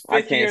anymore.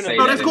 I can't say.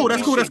 No, that's cool.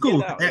 That's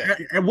cool.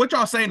 And what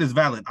y'all saying is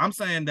valid. I'm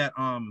saying that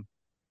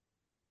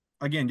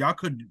again, y'all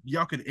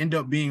could end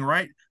up being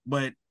right,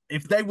 but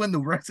if they win the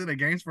rest of the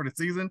games for the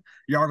season,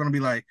 y'all are gonna be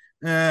like,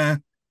 y'all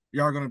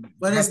gonna.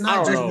 But it's I not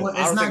don't just know. one. I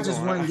It's don't think not it's just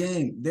gonna one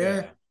game.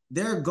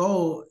 Their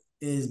goal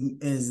is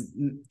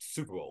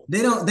Super Bowl.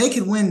 they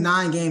could win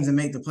 9 games and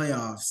make the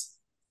playoffs,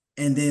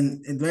 and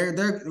then they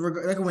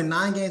can win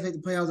 9 games, make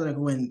the playoffs, or they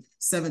can win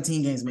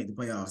 17 games, make the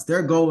playoffs.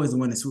 Their goal is to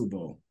win the Super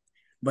Bowl.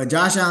 But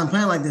Josh Allen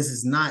playing like this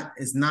is not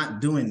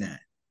doing that.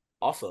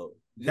 Also,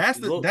 That's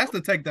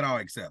the take that I'll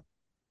accept.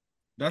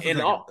 That's the and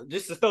take.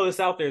 just to throw this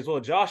out there as well,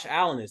 Josh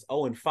Allen is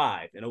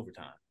 0-5 in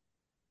overtime.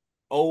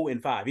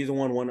 0-5. He's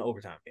won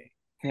overtime game.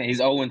 Yeah, he's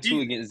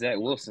 0-2 against Zach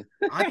Wilson.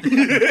 I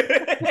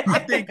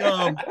think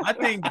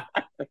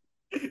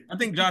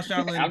Josh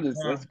Allen.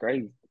 That's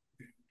crazy.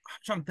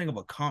 I'm trying to think of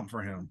a comp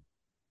for him.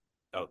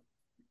 Oh,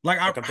 like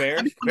I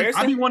comparison.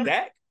 wanting,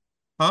 Dak,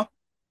 huh?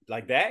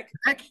 Like Dak?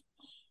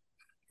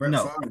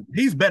 No,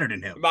 he's better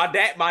than him. My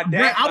Dak.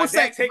 I would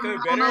say taking it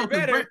better and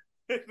better.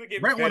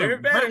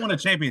 Brett won a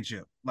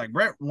championship. Like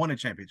Brett won a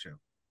championship.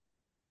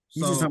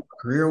 You just talking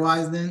career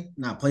wise, then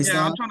not play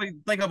style. I'm trying to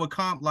think of a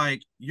comp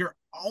like you're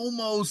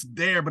almost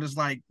there, but it's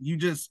like you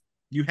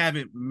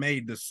haven't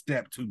made the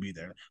step to be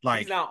there. Like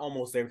he's not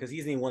almost there because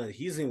he's in one of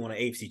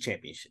AFC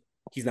championship.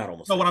 He's not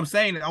almost. So there. what I'm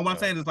saying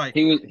is like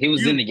he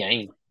was in the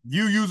game.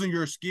 You using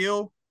your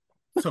skill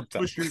to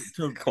push your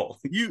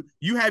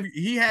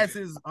he has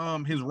his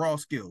raw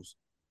skills,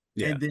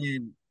 and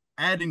then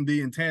adding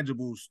the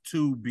intangibles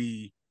to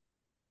be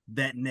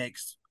that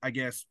next, I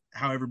guess,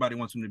 how everybody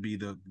wants him to be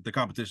the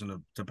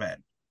competition to Pat.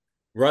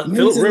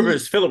 Phillip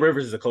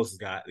Rivers is the closest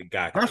guy.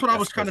 That's what I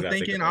was kind of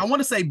thinking. I want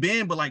to say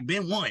Ben, but like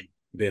Ben won.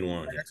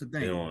 That's the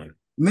thing. Ben won.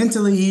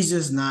 Mentally, he's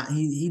just not.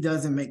 He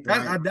doesn't make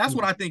the. That's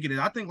what I think it is.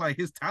 I think like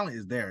his talent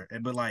is there,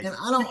 but like and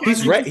I don't.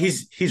 He's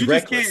reckless. It's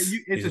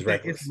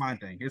a mind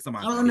thing. It's a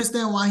mind. I don't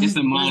understand why it's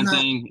a mind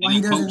thing. Why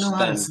he doesn't know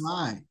how to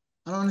slide.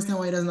 I don't understand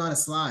why he doesn't know how to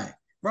slide.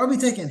 Bro, be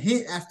taking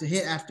hit after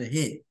hit after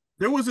hit.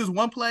 There was this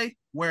one play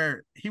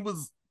where he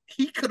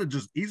could have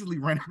just easily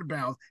ran out of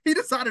bounds. He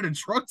decided to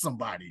truck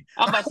somebody.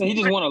 I'm about to say he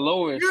just want to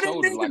lower his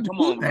shoulders. Like, come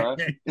on, bro.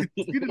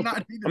 You did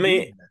not need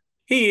to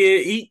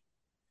he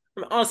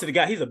honestly, the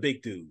guy, he's a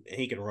big dude and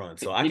he can run.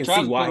 So I can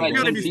see why. You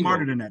got to be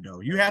smarter than that, though.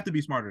 You have to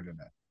be smarter than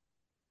that.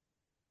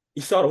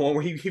 You saw the one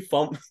where he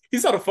fumbled. He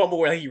saw the fumble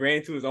where he ran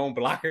into his own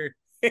blocker.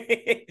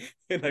 He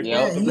had 3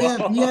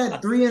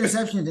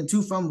 interceptions and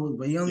 2 fumbles,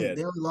 but they only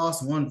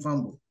lost 1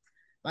 fumble.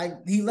 Like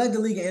he led the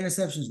league in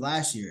interceptions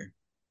last year,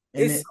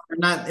 and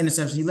not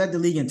interceptions. He led the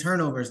league in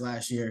turnovers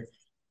last year,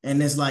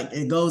 and it's like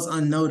it goes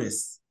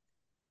unnoticed.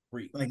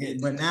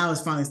 But now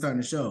it's finally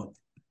starting to show.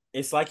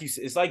 It's like you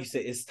said.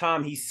 It's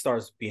time he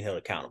starts being held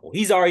accountable.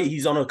 He's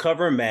on a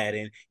cover of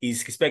Madden.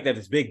 He's expected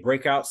this big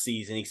breakout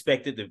season. He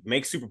expected to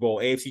make Super Bowl,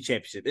 AFC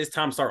Championship. It's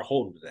time to start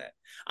holding to that.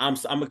 I'm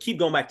gonna keep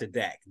going back to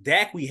Dak.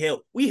 Dak, we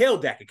held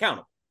Dak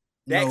accountable.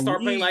 Dak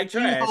started playing like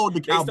trash. We hold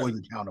the Cowboys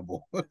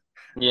accountable.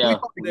 Yeah,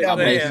 we hold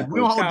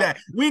Dak.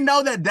 We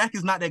know that Dak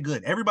is not that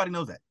good. Everybody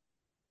knows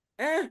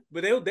that.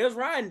 But they was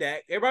riding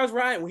Dak. Everybody was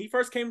riding when he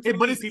first came to the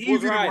league. It's easy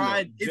to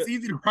ride. It's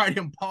easy to ride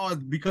him pause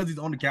because he's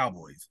on the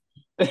Cowboys.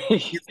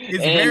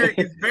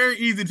 It's very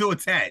easy to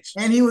attach.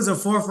 And he was a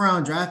 4th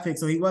round draft pick,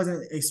 so he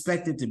wasn't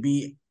expected to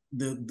be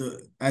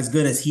the as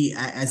good as he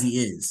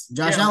is.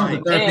 Josh Allen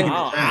was the 3rd pick in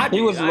the draft.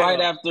 He was right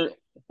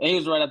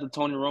after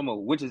Tony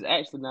Romo, which is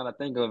actually, now that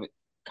I think of it,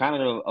 kind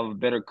of a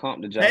better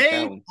comp to Josh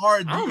Allen.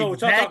 I don't know what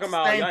y'all talking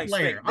about. Same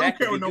player. I don't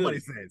care what nobody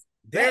says.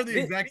 They're the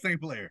exact same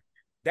player.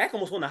 Dak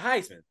almost won the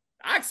Heisman.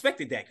 I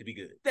expected Dak to be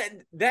good.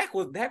 Dak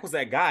was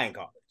that guy in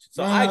college,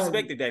 so I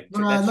expected that.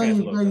 No,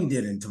 you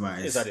didn't,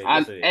 Tobias. Yes, I did. I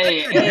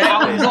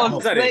was going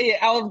to say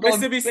it. I was going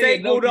Mississippi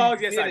State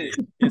Bulldogs. Yes, I did.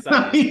 Yes,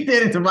 I did. You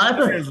did it,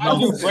 Tobias.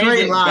 That's a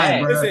straight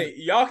lie, bro. Listen,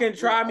 y'all can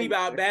try me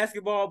about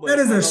basketball, but that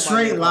is a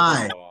straight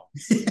lie.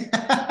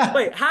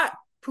 Wait, how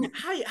can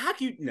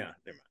you? No,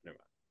 never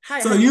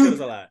mind.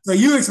 So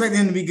you expected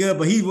him to be good,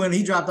 but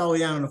he dropped all the way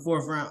down in the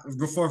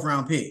 4th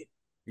round pick.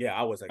 Yeah,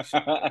 I was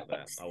actually. I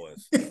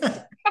was.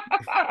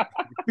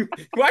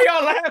 Why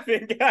y'all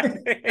laughing,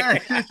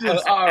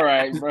 guys? All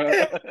right,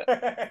 bro.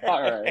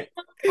 All right.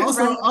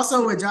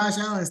 Also with Josh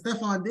Allen,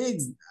 Stephon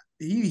Diggs,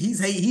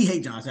 he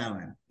hate Josh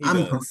Allen. I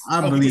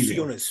believe it. You can see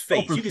on his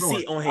face. You can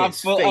see on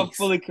his face. I'm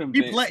fully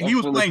convinced. He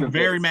was playing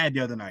very mad the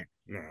other night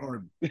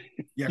or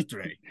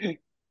yesterday.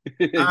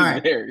 All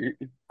right.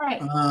 All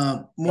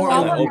right. More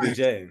OBJ.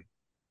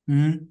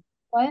 Mm-hmm.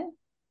 What?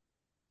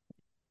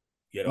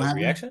 You had a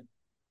reaction?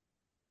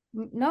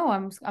 No,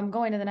 I'm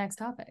going to the next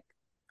topic.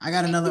 I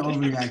got another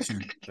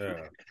overreaction.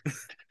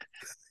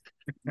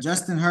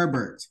 Justin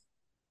Herbert.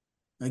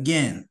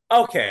 Again.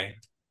 Okay.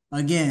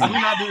 Again. We're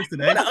not doing this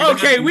today.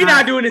 Okay, we're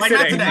not doing this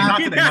today.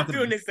 We're not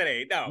doing this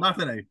today. No. Not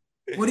today.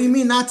 What do you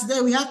mean not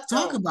today? We have to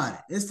talk about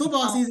it. It's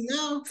football season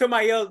now.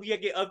 Somebody else, you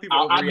get other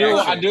people. I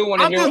do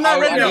want to hear. I'm not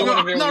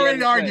ready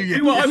to argue yet.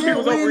 We want other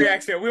people's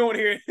overreaction. We want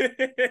to hear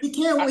it. He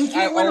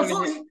can't win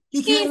a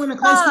He can't win a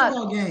close sucks.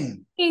 football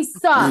game. He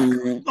sucks.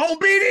 Oh,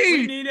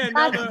 We BD. need That's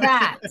another.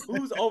 that.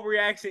 Whose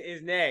overreaction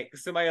is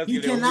next? Somebody else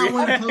He get an cannot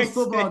win a close overreaction.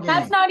 football game.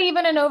 That's not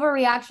even an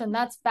overreaction.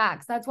 That's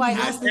facts. That's why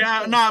He has to.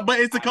 Yeah, nah, but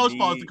it's the I coach's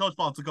fault. It's the need- coach's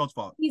fault. It's the coach's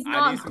fault. he's I need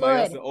not somebody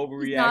else good.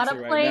 to He's not a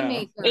overreaction right now.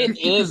 playmaker. It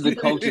is the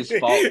coach's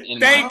fault.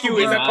 Thank you.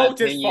 It's in a my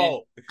coach's opinion.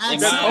 fault. At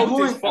The some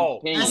coach's point,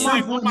 fault. at One some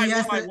mic, point, one he mic,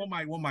 has one to. mic, one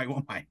mic, one mic,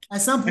 one mic.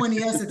 At some point,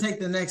 he has to take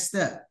the next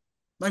step.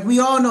 Like we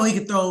all know, he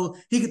could throw.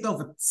 He could throw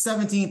for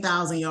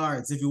 17,000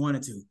 yards if he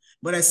wanted to.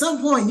 But at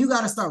some point, you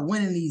got to start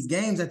winning these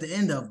games at the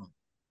end of them.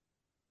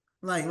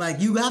 Like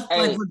you have,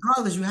 like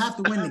regardless, you have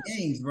to win the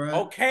games,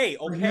 bro. Okay.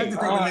 You have to take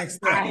the next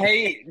step.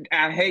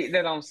 I hate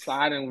that I'm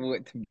siding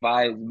with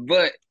Tobias,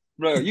 but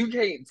bro, you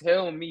can't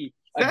tell me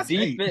That's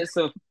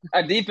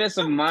a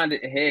defensive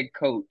minded head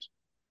coach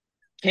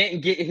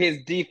can't get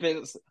his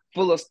defense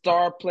full of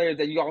star players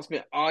that you all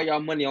spent all your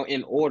money on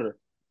in order.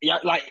 Yeah,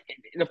 like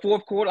in the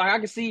fourth quarter, like I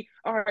can see,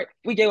 all right,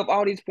 we gave up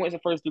all these points in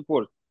the first 3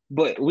 quarters,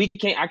 but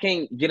I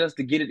can't get us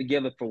to get it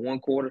together for one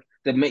quarter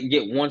to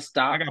get one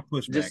stop. I got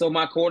pushback. Just so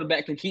my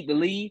quarterback can keep the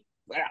lead.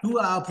 Who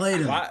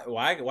outplayed him?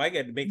 Why you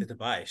got to make the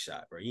Tobias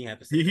shot, bro? You have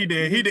to say He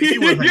did. He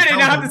you wasn't. didn't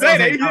have to say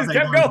that. You just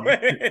kept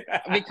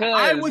going.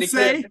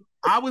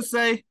 I would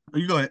say.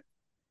 You go ahead.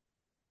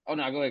 Oh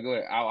no, go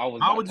ahead. I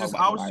was just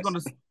going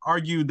to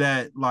argue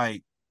that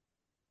like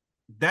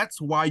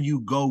that's why you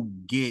go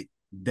get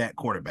that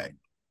quarterback.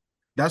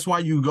 That's why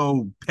you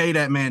go pay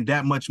that man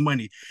that much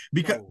money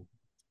because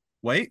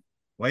wait,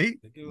 let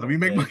me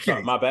make my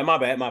case. My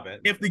bad.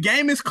 If the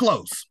game is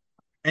close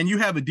and you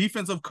have a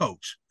defensive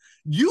coach,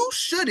 you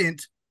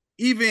shouldn't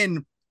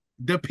even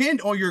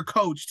depend on your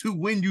coach to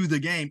win you the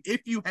game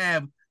if you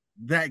have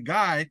that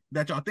guy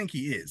that y'all think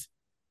he is.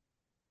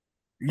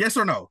 Yes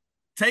or no?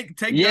 Take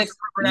yes,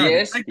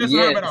 Take this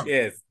out.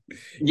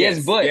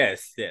 Yes, but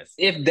yes.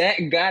 If that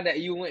guy that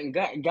you went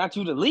and got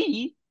you the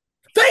lead.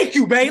 Thank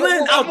you,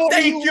 Balin.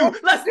 Thank you.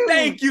 Let's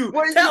thank you.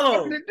 What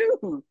Tell him to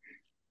do?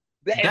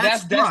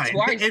 That's fine.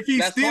 twice. If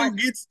he still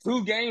gets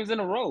 2 games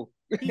in a row.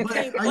 He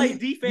can't play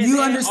defense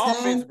and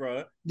offense,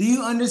 bro. Do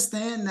you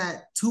understand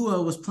that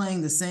Tua was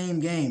playing the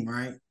same game,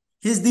 right?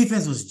 His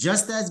defense was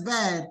just as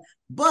bad,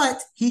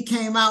 but he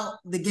came out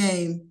the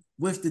game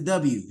with the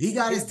W. He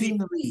got his team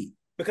the lead.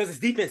 Because his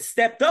defense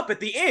stepped up at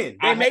the end.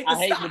 They made the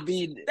stops.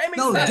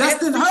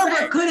 Justin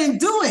Herbert couldn't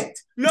do it.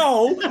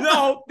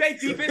 No, they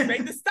defense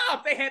made the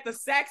stops. They had the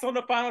sacks on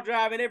the final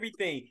drive and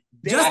everything.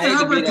 Justin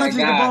Herbert touches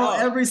the ball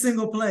every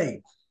single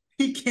play.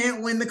 He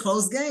can't win the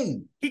close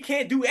game. He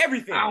can't do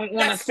everything. I don't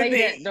want to say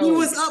that, though. He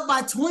was up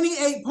by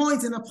 28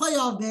 points in a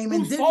playoff game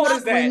and did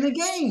not win the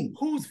game.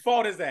 Whose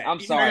fault is that?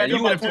 I'm sorry.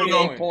 You had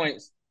 28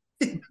 points.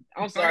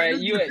 I'm sorry.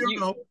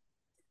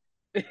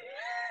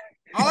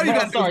 All you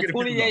got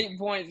 28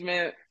 points,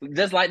 man.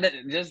 Just like that.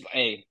 Just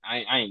I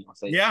ain't gonna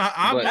say. Yeah,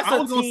 I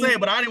was gonna say it,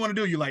 but I didn't want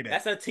to do you like that.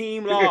 That's a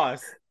team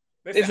loss.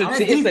 It's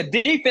a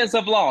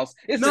defensive loss.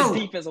 It's a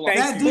defensive loss.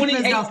 That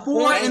defense got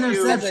 4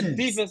 interceptions. That's a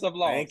defensive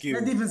loss. Thank you.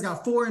 That defense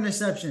got 4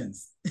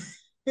 interceptions.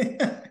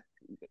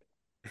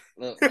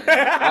 Look,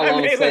 man, all I'm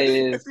gonna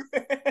say is,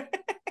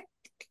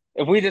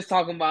 if we just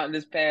talking about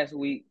this past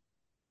week,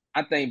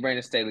 I think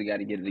Brandon Staley got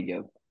to get it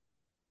together.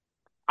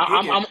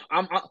 I'm gonna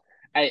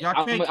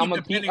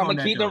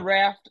keep the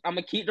raft. I'm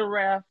gonna keep the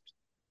raft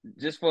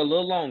just for a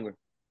little longer.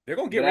 They're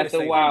gonna get rid of it.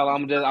 After a while,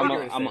 I'm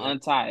gonna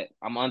untie it.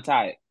 I'm gonna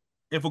untie it.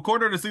 If a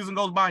quarter of the season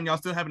goes by and y'all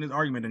still having this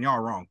argument, then y'all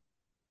are wrong.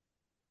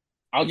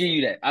 I'll give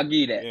you that.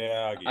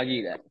 Yeah, I'll give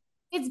you that.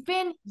 It's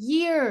been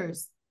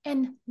years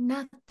and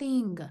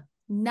nothing.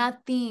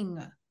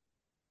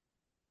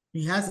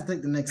 He has to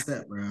take the next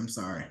step, bro. I'm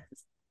sorry.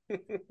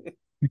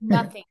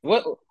 Nothing.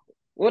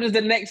 What is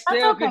the next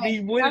step? Because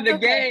he's winning the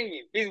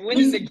game. He's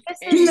winning the game.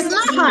 He's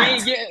not.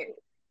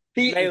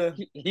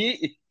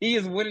 He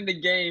is winning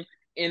the game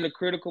in the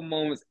critical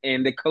moments,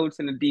 and the coach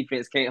and the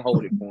defense can't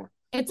hold it for him.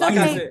 It's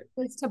okay.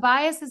 Because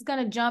Tobias is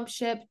going to jump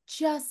ship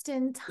just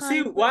in time.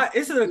 See, why?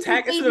 It's an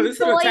attack. It's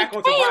an attack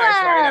on Tobias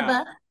right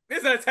now.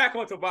 It's an attack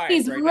on Tobias.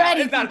 He's right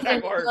ready now. for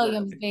Caleb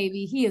Williams,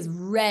 baby. He is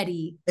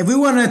ready. If we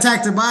want to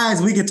attack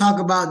Tobias, we could talk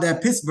about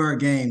that Pittsburgh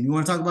game. You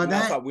want to talk about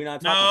that? We're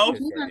not talking about the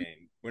Pittsburgh game.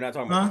 We're not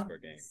talking about the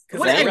Pittsburgh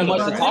game. There's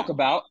much to talk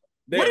about.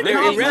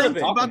 They're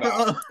irrelevant.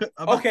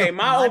 Okay,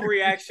 my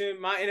overreaction,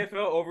 my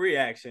NFL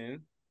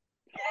overreaction.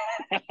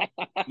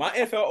 My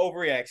NFL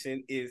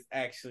overreaction is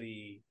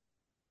actually,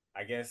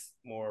 I guess,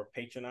 more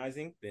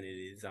patronizing than it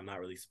is. I'm not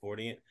really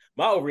supporting it.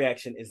 My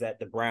overreaction is that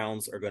the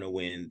Browns are going to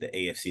win the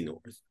AFC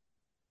North.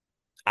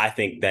 I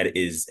think that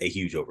is a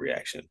huge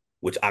overreaction,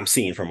 which I'm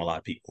seeing from a lot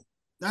of people.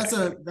 That's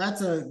a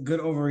good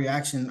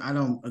overreaction. I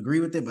don't agree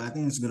with it, but I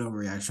think it's a good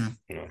overreaction.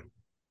 Yeah.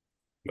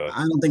 But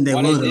I don't think they will.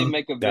 I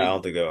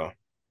don't think they will.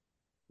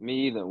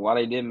 Me either. While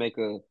they did make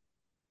a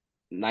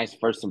nice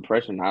first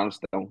impression, I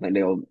honestly don't think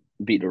they'll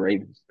beat the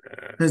Ravens.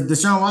 Because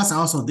Deshaun Watson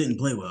also didn't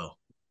play well.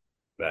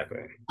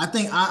 Exactly.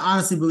 I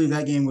honestly believe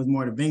that game was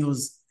more the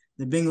Bengals.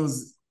 The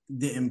Bengals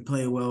didn't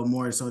play well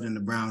more so than the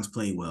Browns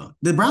played well.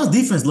 The Browns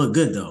defense looked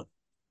good though.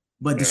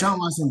 But Yeah. Deshaun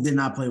Watson did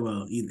not play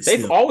well either. They've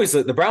Still. always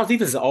the Browns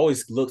defense has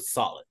always looked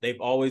solid. They've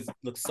always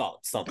looked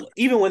solid,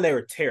 even when they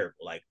were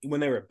terrible. Like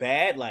when they were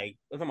bad, like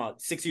I'm talking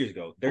about 6 years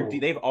ago,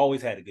 they've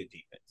always had a good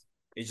defense.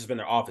 It's just been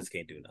their offense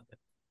can't do nothing.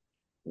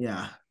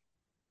 Yeah.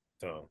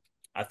 So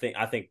I think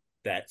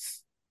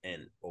that's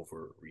an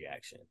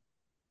overreaction.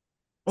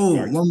 Oh,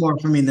 one more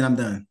for me, then I'm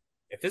done.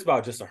 If it's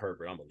about just a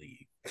Herbert, I'm gonna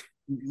leave.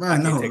 I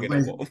can't take it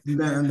no more.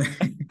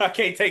 I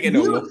can't take it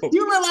no more.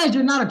 You realize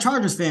you're not a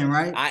Chargers fan,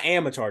 right? I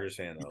am a Chargers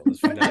fan, though.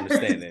 Let's not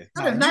understand that.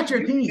 That is not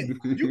your team.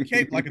 You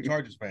cape like a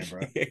Chargers fan,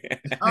 bro.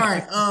 All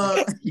right.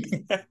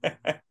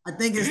 I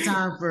think it's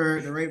time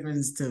for the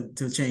Ravens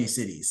to change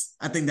cities.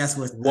 I think that's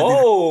what.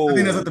 Whoa! I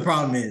think that's what the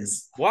problem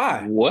is.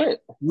 Why?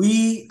 What?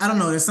 I don't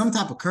know. There's some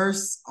type of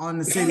curse on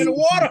the city. In the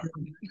water.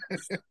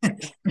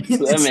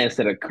 That man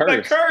said a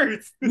curse.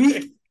 curse.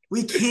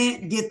 We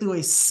can't get through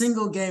a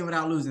single game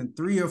without losing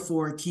 3 or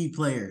 4 key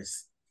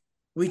players.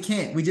 We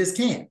can't. We just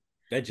can't.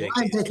 That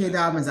J.K.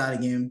 Dobbins out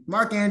again.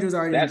 Mark Andrews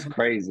already. That's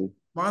crazy.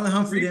 Marlon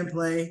Humphrey didn't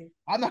play.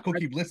 I'm not gonna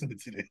keep listening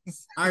to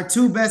this. Our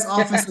 2 best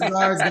offensive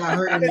guards got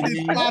hurt in the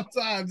game. 5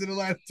 times in the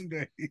last 2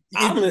 days.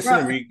 I'm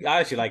listening. I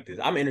actually like this.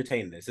 I'm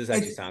entertaining this. This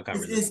actually sounds kind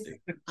of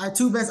realistic. Our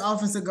 2 best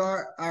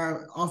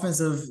our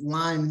offensive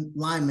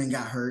linemen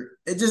got hurt.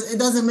 It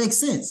doesn't make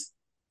sense.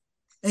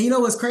 And you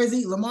know what's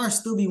crazy? Lamar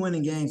still be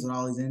winning games with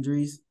all these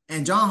injuries.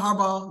 And John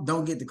Harbaugh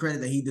don't get the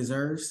credit that he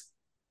deserves.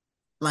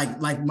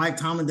 Like Mike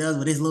Tomlin does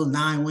with his little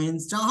 9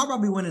 wins. John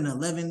Harbaugh be winning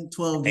 11,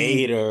 12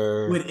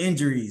 games with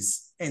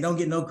injuries and don't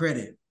get no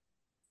credit.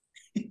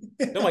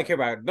 Nobody care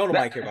about John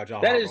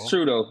Harbaugh. That is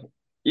true, though.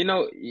 You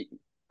know,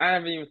 I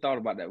haven't even thought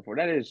about that before.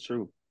 That is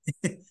true.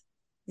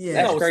 Yeah,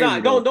 that's crazy.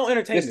 It's not. Don't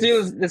entertain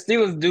the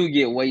Steelers do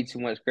get way too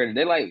much credit.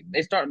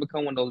 They start to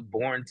become one of those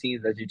boring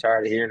teams that you're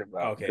tired of hearing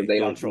about. Okay, they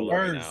don't trolling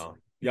right now.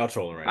 Y'all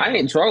trolling right now. I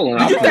ain't trolling.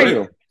 I'm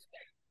real.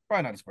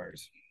 Probably not the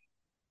Spurs.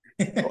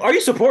 Are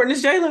you supporting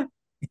this, Jalen?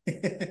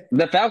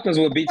 The Falcons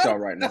will beat y'all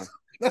right now.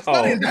 That's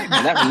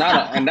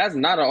not an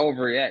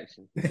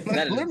overreaction.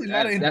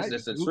 That's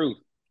just the truth.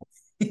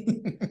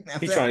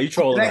 You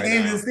trolling right now. That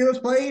game the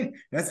Steelers played,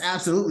 that's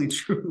absolutely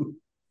true.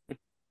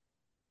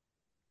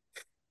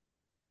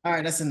 All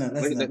right, that's enough.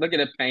 Look at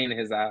the pain in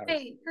his eyes.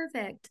 Hey,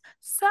 perfect.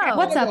 So,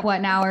 what's up,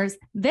 What Nowers?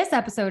 This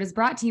episode is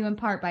brought to you in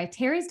part by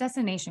Terry's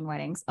Destination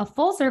Weddings, a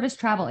full-service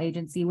travel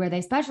agency where they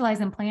specialize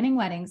in planning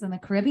weddings in the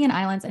Caribbean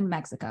islands and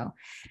Mexico.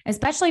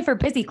 Especially for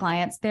busy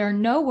clients, there are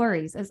no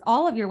worries as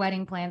all of your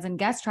wedding plans and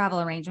guest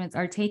travel arrangements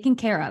are taken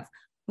care of.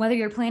 Whether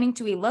you're planning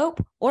to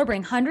elope or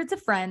bring hundreds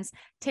of friends,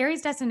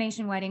 Terry's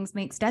Destination Weddings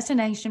makes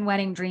destination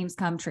wedding dreams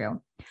come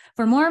true.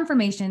 For more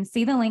information,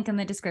 see the link in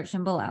the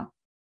description below.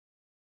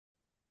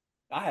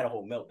 I had a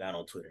whole meltdown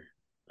on Twitter.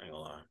 I ain't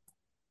gonna lie.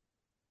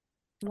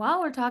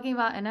 While we're talking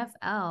about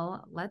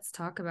NFL, let's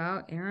talk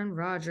about Aaron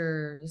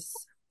Rodgers.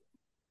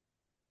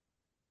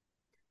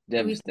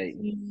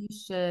 Devastating. He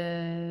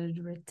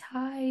should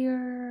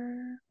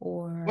retire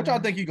or what y'all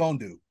think he gonna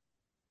do?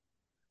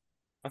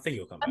 I think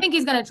he'll come back. I think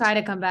he's gonna try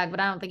to come back, but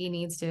I don't think he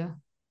needs to.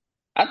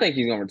 I think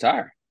he's gonna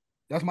retire.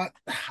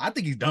 I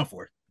think he's done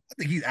for. I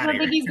think he's out of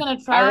here. I think he's gonna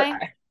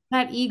try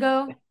that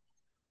ego.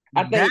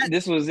 I think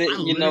this was it.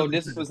 You know,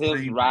 this was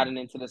him riding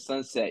into the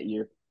sunset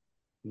year.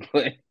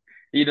 But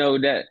you know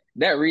that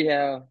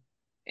rehab,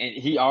 and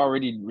he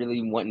already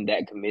really wasn't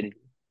that committed.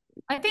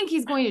 I think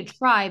he's going to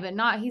try, but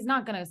he's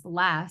not going to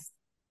last.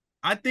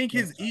 I think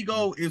his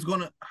ego is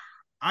gonna.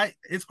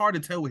 It's hard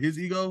to tell with his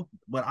ego,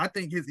 but I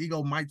think his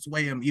ego might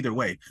sway him either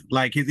way.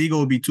 Like his ego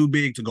would be too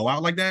big to go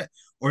out like that,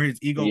 or his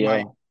ego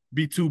might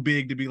be too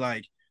big to be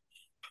like,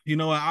 you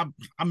know what,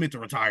 I'm meant to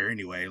retire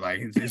anyway. Like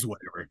it's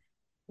whatever.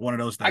 One of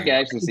those things. I can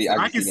actually see.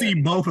 I can see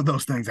both of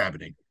those things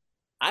happening.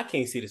 I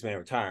can't see this man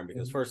retiring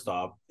because first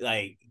off,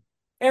 like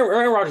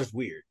Aaron Rodgers is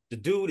weird. The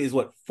dude is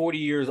 40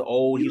 years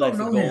old. He likes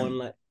to go on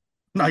like.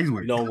 No, he's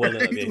weird. No,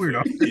 he's weird.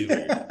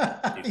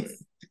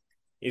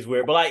 He's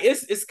weird. But like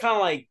it's kind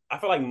of like I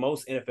feel like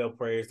most NFL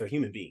players, they're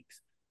human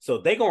beings. So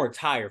they gonna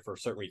retire for a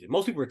certain reason.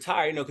 Most people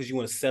retire, because you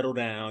want to settle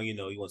down, you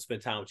want to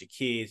spend time with your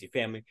kids, your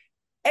family.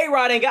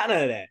 A-Rod ain't got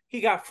none of that. He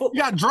got football. He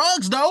got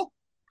drugs though.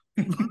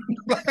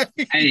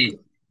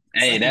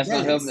 Hey, that's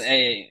not helping.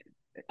 Hey,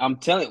 I'm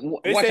telling you,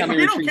 watch how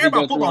many retreats he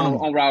goes through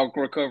on route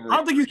recovery. I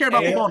don't think he's care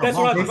about football. That's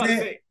what I was about to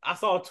say. I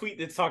saw a tweet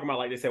that's talking about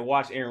like they said,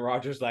 watch Aaron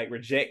Rodgers like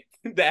reject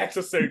the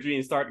actual surgery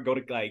and start to go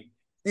to like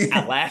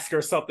Alaska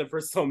or something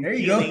for some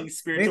healing,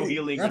 spiritual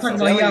healing. I'm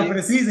talking about out for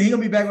the season. He's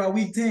gonna be back by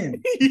week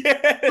 10.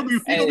 Yeah,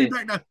 he'll be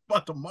back by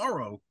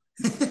tomorrow.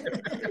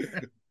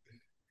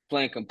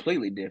 Playing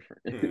completely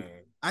different.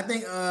 I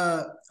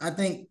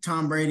think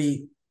Tom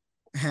Brady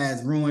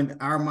has ruined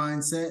our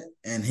mindset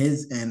and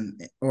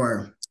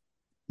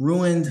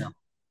ruined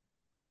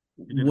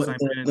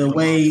the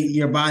way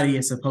your body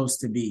is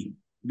supposed to be,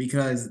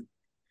 because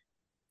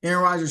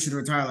Aaron Rodgers should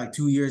retire like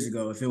 2 years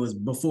ago if it was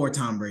before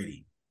Tom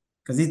Brady,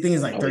 because he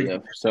thinks like 30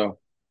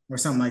 or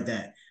something like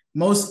that.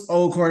 Most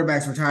old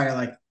quarterbacks retired at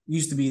like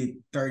used to be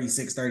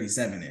 36,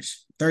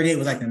 37-ish. 38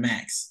 was like the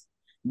max.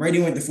 Brady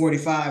went to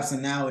 45, so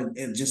now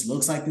it just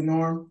looks like the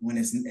norm when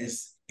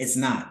it's It's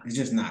not. It's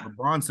just not.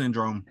 LeBron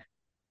syndrome.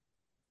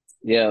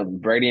 Yeah,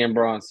 Brady and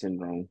Braun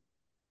syndrome.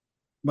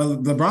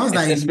 But LeBron's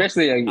not even.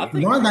 Especially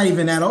LeBron's not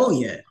even that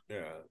old yet.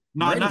 Yeah.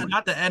 No, Brady.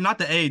 not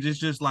the age. It's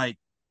just like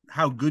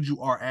how good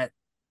you are at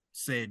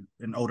said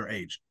an older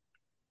age.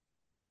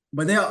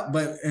 But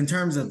in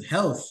terms of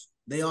health,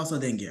 they also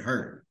didn't get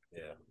hurt.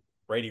 Yeah.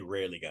 Brady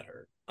rarely got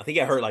hurt. I think he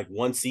got hurt like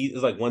one season. It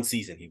was like one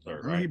season he was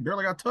hurt, right? He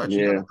barely got touched.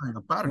 Yeah. He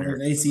got out of there.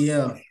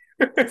 ACL.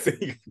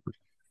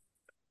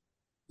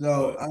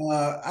 So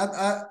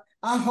But-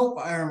 I hope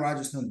Aaron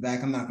Rodgers comes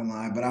back. I'm not gonna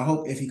lie, but I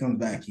hope if he comes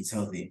back, he's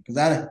healthy.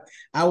 Because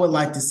I would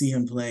like to see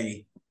him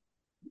play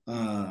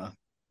I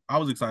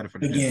was excited for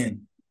that.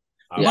 again.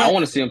 Yeah, I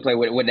want to see him play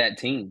with that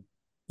team.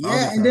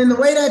 Yeah, and then the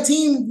way that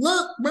team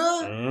looked,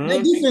 bro,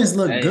 that defense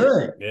looked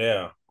good.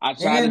 Yeah. I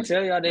tried to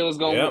tell y'all they was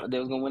gonna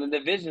win the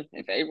division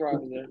if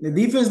A-Rod was there. The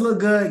defense looked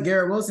good.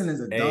 Garrett Wilson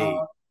is a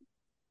dog.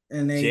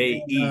 And they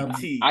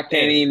J-E-T. I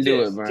can't even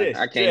do it, bro.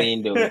 I can't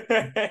even do it.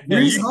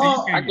 Brees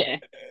Hall. I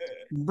can't.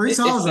 Brees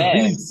Hall's a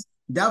beast.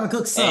 Dalvin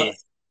Cook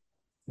sucks.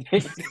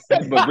 But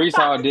Brees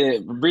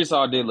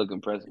Hall did look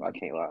impressive. I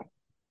can't lie.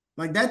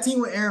 Like that team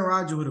with Aaron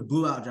Rodgers would have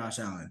blew out Josh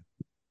Allen.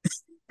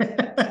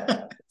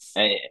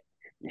 Hey,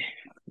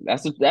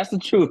 that's the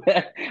truth.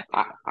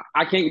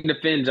 I can't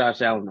defend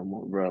Josh Allen no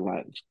more, bro.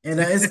 Like, and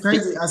it's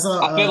crazy. I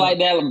feel like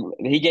that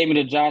he gave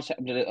me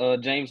the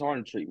James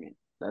Harden treatment.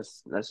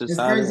 That's just it's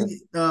how crazy. it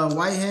is.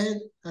 Whitehead,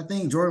 I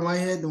think Jordan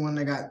Whitehead, the one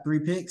that got 3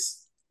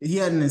 picks, he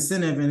had an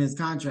incentive in his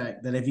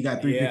contract that if he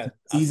got 3 picks a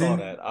season, I saw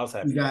that. I was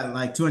happy. He got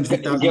like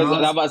 $250,000.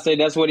 I'm about to say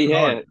that's what he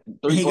had.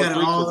 He got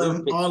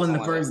all in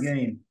the first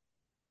game.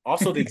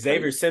 Also, the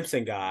Xavier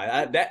Simpson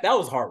guy, that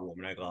was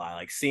heartwarming. I gonna lie,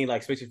 like seeing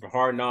like especially for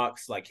Hard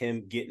Knocks, like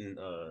him getting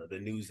the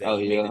news that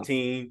he made the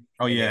team.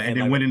 Oh yeah, and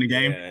then like, winning the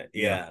game.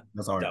 Yeah,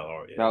 that's hard. That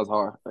was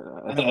hard.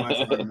 I don't watch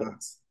Hard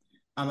Knocks.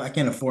 I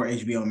can't afford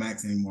HBO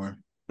Max anymore.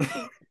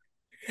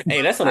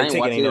 Hey, that Sunday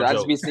ticket ain't no joke. I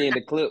just be seeing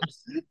the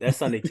clips. That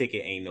Sunday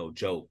ticket ain't no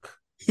joke.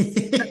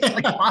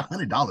 Like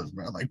 $500,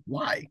 bro. Like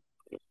why?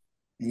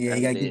 Yeah,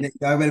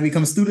 y'all better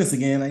become students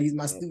again. I use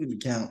my student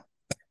account.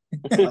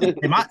 Hey,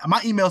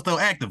 my email's still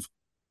active.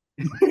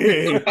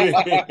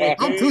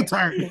 I'm too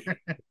turned.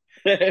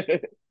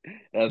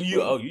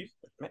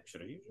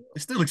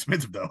 It's still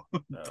expensive though.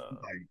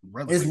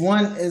 It's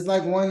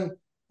like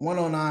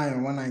 109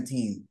 or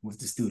 119 with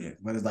the student,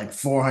 but it's like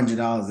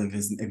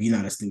 $400 if you're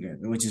not a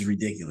student, which is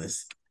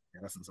ridiculous.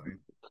 Yeah, that's insane.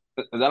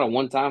 Is that a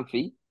one-time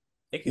fee?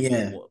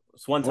 Yeah,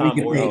 it's one time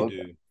or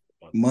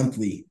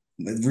monthly,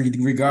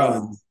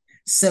 regardless.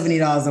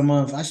 $70 a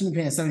month. I shouldn't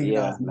be paying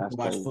 $70 a month to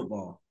watch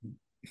football.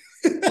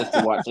 Just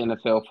to watch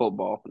NFL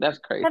football. That's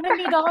crazy.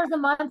 $70 a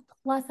month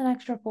plus an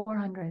extra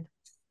 $400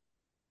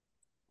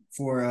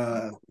 for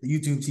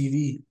YouTube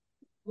TV.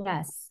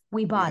 Yes,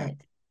 we bought it.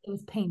 It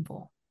was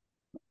painful.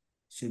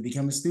 Should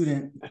become a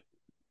student.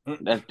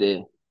 That's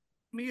dead.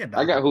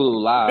 I got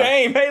Hulu Live.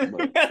 Dang, man,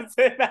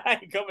 I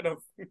ain't coming up.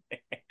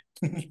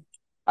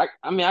 I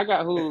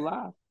got Hulu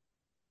Live.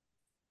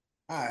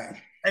 All right.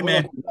 Hey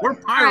man, we're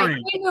pirating. All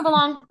right, we move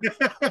along.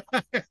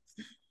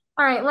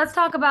 All right, let's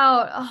talk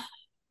about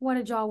what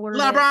did y'all word?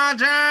 LeBron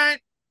James.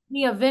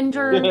 The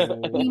Avengers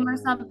team or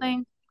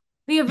something.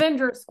 The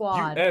Avengers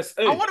squad.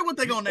 USA. I wonder what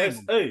they're gonna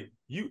name them.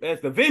 US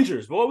the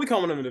Avengers. Boy, we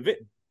calling them the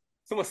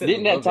Someone said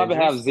didn't that topic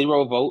have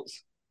 0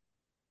 votes?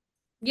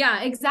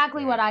 Yeah,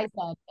 exactly what I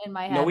said in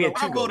my head. No, we had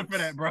 2 I voted for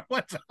that, bro.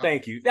 What's up?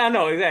 Thank you. I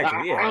know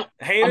exactly. Yeah,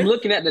 I'm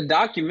looking at the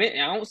document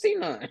and I don't see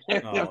none.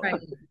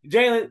 Right.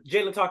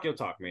 Jalen, talk your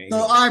talk, man. So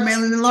all right,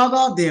 man, then log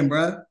off, then,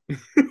 bro.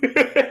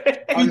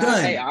 I'm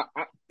done. Hey,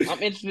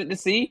 I'm interested to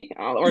see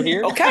or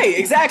hear. Okay,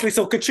 exactly.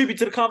 So contribute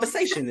to the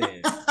conversation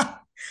then.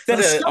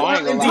 Instead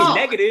of being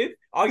negative,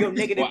 all your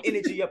negative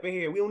energy up in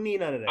here. We don't need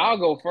none of that. I'll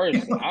go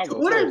first.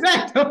 What is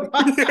that?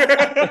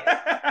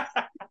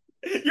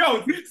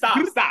 Yo,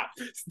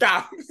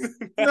 stop.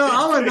 No,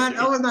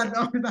 I was not.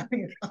 All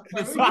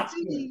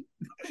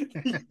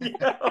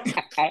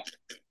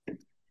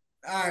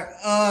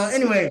right.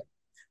 Anyway,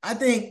 I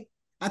think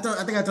I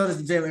told this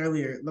to Jalen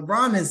earlier.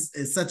 LeBron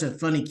is such a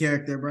funny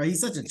character, bro.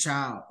 He's such a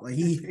child. Like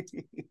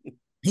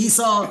he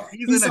saw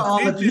all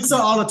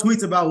the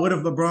tweets about what if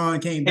LeBron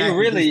came back. He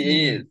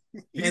really is.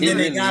 And then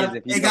they got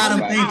him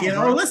thinking,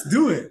 oh, let's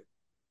do it.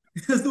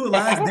 Let's do a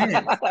last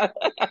dance.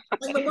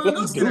 Like LeBron,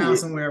 don't sit down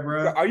somewhere,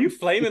 bro. Are you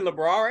flaming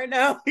LeBron right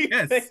now?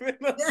 Yes.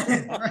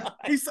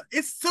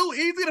 It's so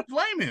easy to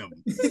flame him.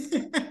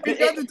 He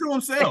does it to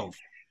himself.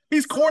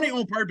 He's corny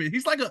on purpose.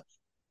 He's like a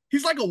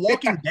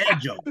walking dad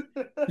joke.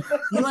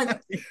 He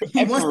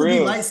wants to be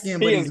light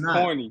skinned, but he's not.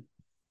 Corny.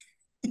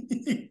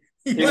 He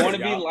want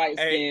to be light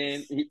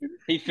skinned.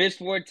 He fished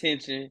for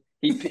attention.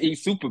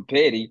 He's super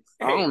petty.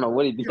 I don't know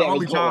what he did. You're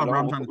only child, bro.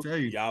 I'm trying to tell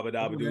you. Yabba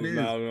dabba do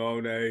my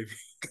name.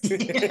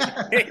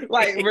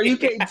 Like, bro, you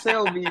can't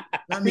tell me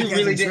he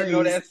really didn't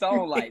know that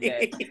song like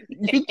that.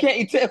 You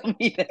can't tell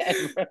me that,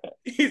 bro.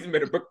 He's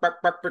made a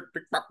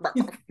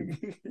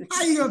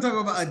How you gonna talk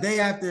about a day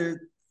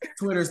after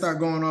Twitter start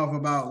going off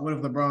about what if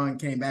LeBron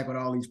came back with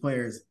all these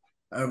players?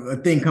 a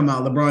thing come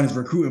out. LeBron is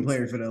recruiting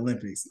players for the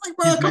Olympics. Like,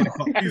 bro, He's come made a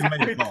call. He's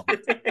made a call.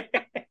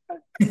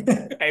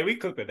 Hey, we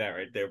cooked with that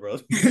right there, bro.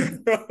 So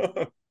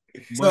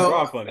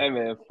Braun funny. That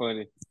man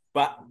funny.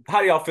 But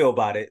how do y'all feel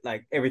about it?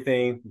 Like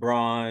everything,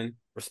 Braun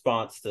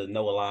response to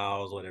no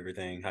allows and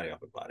everything. How do y'all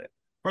feel about it?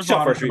 First of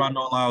all, I don't care about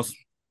no allows. I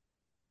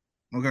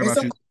don't care it's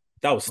about you.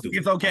 That was stupid.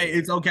 It's okay.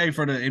 It's okay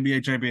for the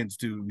NBA champions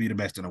to be the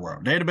best in the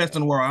world. They're the best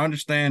in the world. I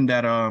understand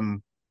that. I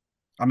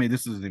mean,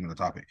 this isn't even the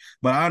topic,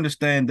 but I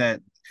understand that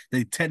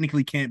they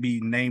technically can't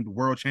be named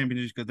world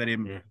champions because they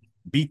didn't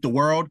beat the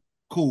world.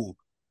 Cool.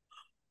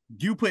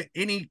 You put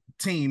any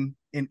team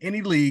in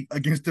any league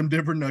against them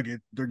Denver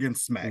Nuggets, they're getting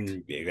smacked.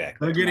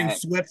 Exactly. They're getting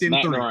swept in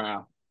three.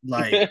 Around.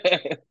 Like,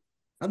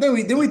 I think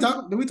we did we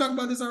talk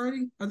about this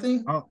already? I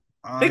think.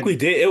 I think we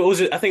did. It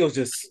was. I think it was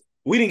just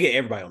we didn't get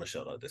everybody on the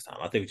show though this time.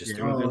 I think we just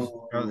it was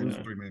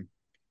 3 men.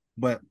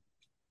 But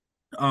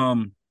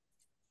I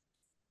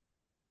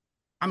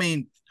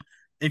mean,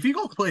 if you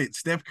go play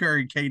Steph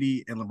Curry,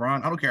 KD, and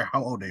LeBron, I don't care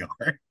how old they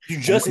are. You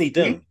just need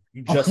them.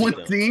 You just need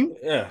them. Team.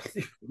 Yeah.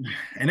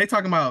 And they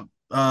talking about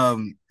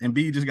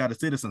Embiid just got a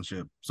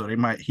citizenship, so he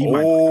might.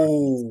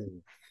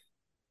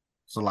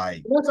 So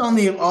like, that's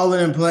only if all of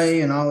them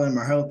play and all of them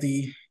are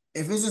healthy.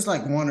 If it's just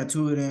like one or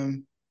two of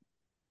them,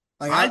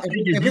 like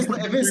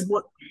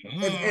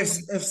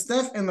if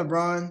Steph and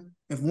LeBron,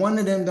 if one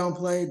of them don't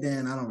play,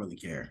 then I don't really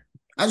care.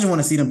 I just want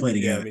to see them play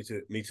together. Yeah,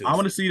 me too. I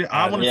want to see that.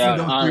 I want to see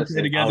them three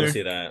play together. I want to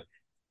see that.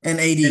 And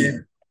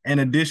AD. In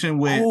addition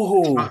with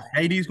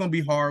AD's gonna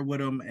be hard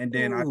with him, and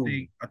then I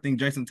think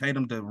Jason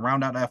Tatum to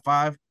round out that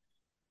 5.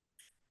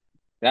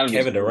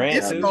 Kevin Durant.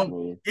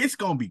 It's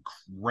gonna be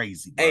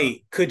crazy. Bro.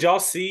 Hey, could y'all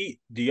see?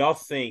 Do y'all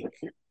think?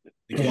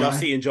 Did y'all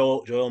see in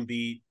Joel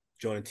Embiid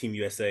joining Team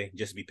USA?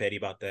 Just be petty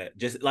about that.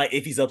 Just like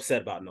if he's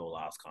upset about no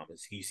Lyles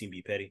comments, can you see him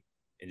be petty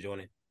and join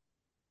it?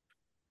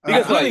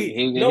 Because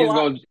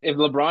if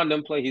LeBron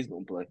doesn't play, he's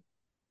gonna play.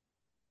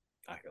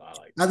 I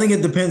think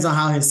it depends on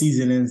how his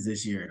season ends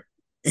this year.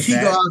 If he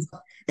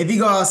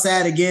go out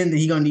sad again, then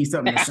he gonna need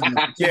something to show.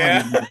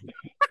 Yeah.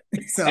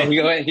 So he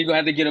gonna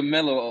have to get a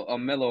Mellow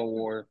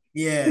award.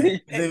 Yeah,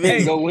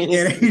 go win.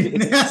 Yeah,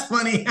 that's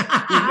funny.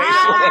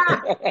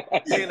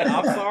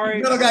 I'm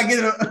sorry. Melo gotta get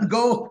a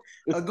gold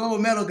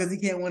medal because he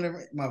can't win it.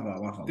 My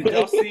fault. Did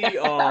y'all see?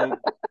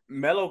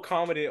 Melo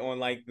commented on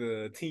like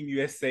the Team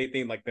USA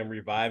thing, like them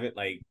reviving,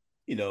 like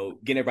getting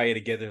everybody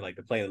together, like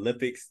to play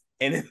Olympics.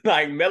 And then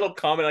like Melo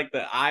commented like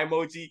the eye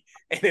emoji,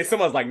 and then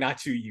someone's like,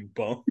 "Not you, you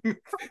bum."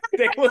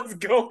 They was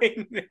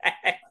going.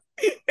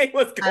 I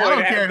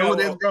don't care who it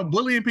is, bro.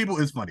 Bullying people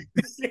is funny.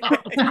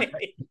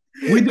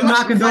 We do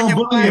not condone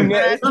bullying.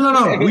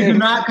 No. We do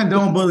not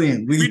condone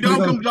bullying. We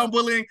don't condone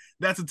bullying.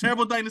 That's a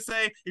terrible thing to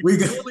say. If you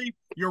bully,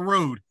 you're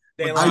rude.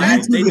 They do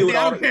it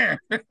all.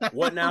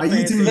 What now?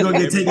 YouTube is gonna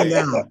get taken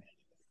down.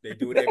 They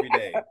do it every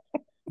day.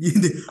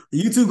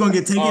 YouTube gonna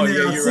get taken down.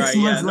 You're 6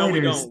 months later. No,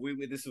 we don't.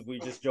 We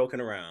just joking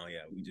around.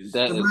 Yeah, we just.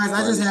 I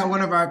just had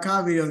one of our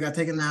car videos got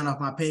taken down off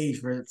my page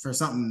for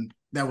something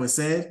that was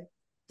said.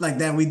 Like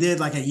that we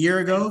did like a year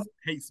ago.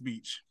 Hate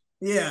speech.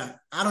 Yeah.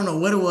 I don't know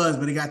what it was,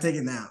 but it got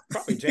taken down.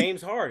 Probably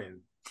James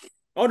Harden.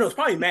 Oh, no, it's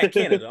probably Matt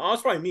Canada. Oh,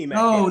 it's probably me, Matt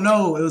Canada.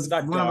 No. It was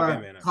one of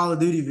our Call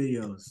of Duty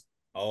videos.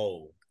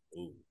 Oh.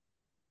 Ooh.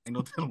 Ain't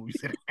no telling we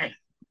said that.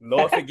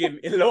 Lord forgive me.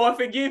 Lord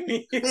forgive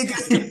me.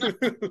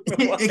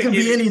 It could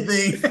be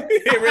anything.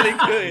 It really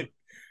could.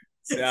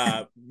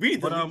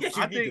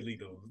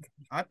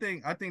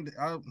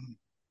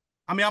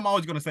 I mean, I'm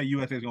always going to say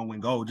USA is going to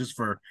win gold just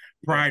for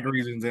pride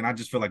reasons, and I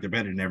just feel like they're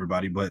better than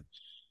everybody. But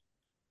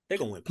they're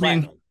going to win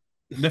platinum.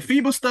 The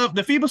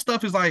FIBA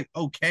stuff is like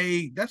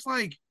okay. That's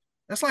like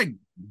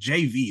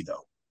JV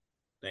though.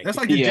 That's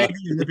like the JV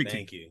Olympic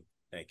team.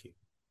 Thank you.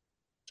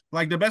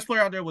 Like the best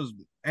player out there was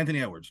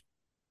Anthony Edwards.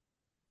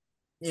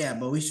 Yeah,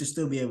 but we should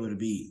still be able to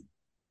beat.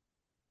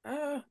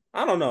 I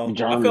don't know. I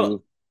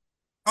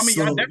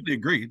definitely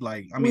agree.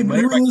 Like, I mean, but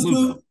everybody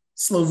lose.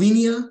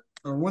 Slovenia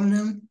or one of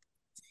them.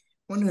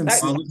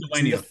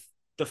 Lithuania.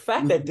 The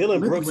fact that Dylan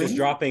Brooks is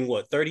dropping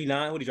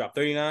 39? What did he drop?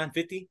 39,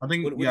 50? I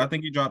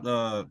think he dropped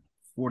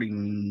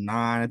 49.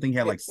 I think he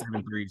had like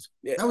 7 threes.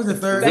 Yeah. That was the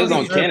third. He was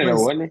on Canada,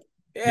 wasn't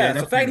he? Yeah,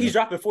 the fact that he's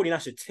dropping 49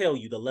 should tell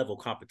you the level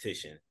of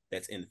competition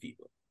that's in the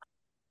FIBA.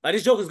 Like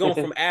this joke is going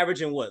from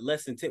averaging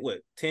less than 10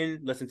 points.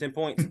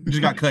 He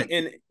just got cut.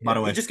 By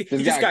the way,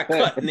 he just got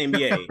cut in the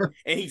NBA,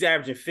 and he's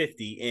averaging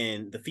 50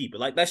 in the FIBA.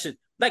 Like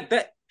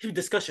that should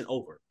discussion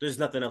over. There's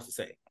nothing else to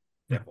say. At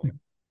that point.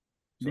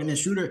 Dennis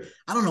Schroeder,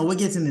 I don't know what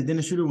gets into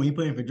Dennis Schroeder when he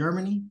playing for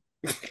Germany.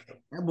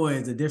 That boy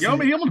is a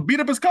different. He almost beat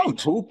up his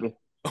coach. Hooping.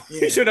 Yeah.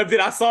 He should have been.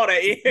 I saw that.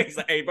 He's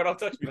like, "Hey, bro, don't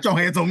touch me. Put your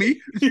hands on me."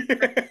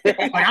 Like,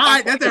 all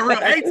right, that's that real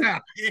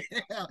A-time.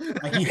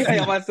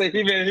 Yeah. I might say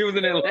he was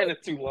in Atlanta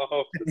too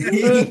long.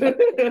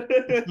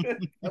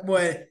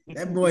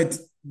 That boy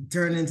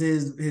turned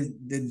into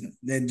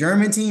the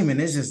German team,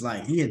 and it's just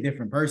like he a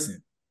different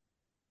person.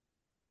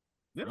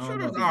 All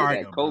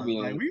right, Kobe.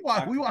 Like, we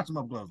watch him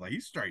up close. Like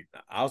he's straight.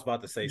 I was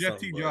about to say Jeff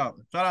T. Job.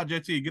 Shout out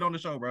Jeff T. Get on the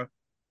show, bro.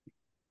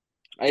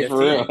 Hey, for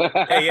real.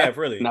 Hey, yeah,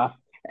 really. Nah.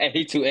 Hey,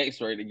 he too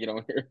X-rated to get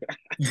on here.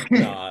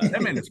 Nah,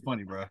 That man is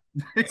funny, bro.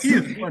 He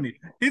is funny.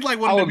 He's like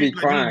one I of the would be niggas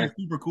like you'll be crying.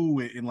 super cool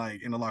with in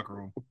the locker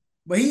room.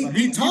 But he Like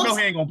he you know talks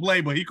he ain't gonna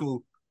play, but he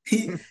cool.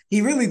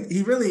 he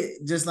really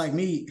just like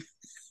me.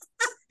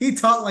 He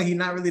talked like he's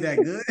not really that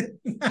good.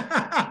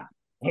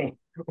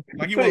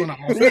 Like he Say, wasn't an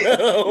all star.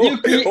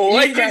 you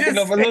What'd you cracking just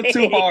up a little too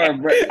say?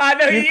 hard, bro. I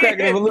know You he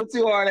cracking up a is. little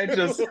too hard at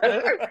just.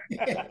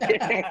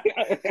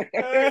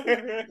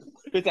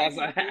 Because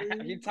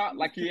he talked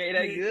like he ain't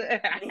that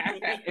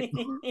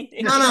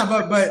good.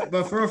 No,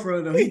 but for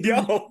real though,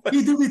 Yo.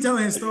 he do be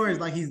telling his stories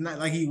like he's not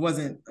like he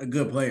wasn't a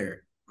good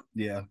player.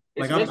 Yeah.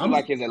 Like Especially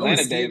like his I was Atlanta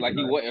days, scared like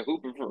he about it. wasn't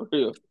hooping for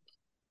real.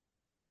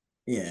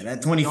 Yeah,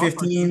 that No, I thought you.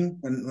 2015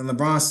 when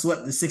LeBron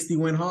swept the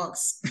 60-win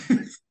Hawks.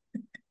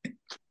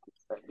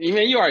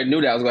 You already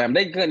knew that was going to happen.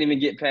 They couldn't even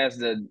get past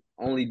the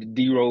only the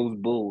D Rose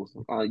Bulls.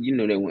 You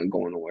knew they weren't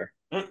going nowhere.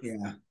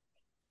 Yeah.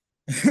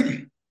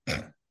 All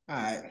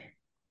right.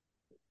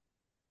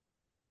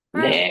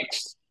 All right,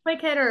 Next,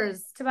 quick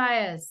hitters,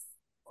 Tobias.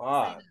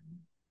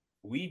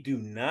 We do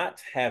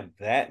not have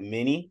that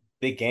many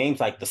big games.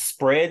 Like the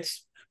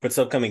spreads for this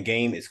upcoming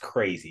game is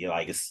crazy.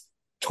 Like it's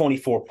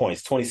 24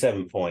 points,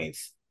 27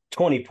 points,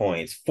 20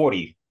 points,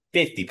 40,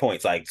 50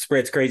 points. Like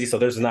spread's crazy. So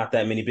there's not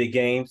that many big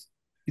games.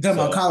 You talking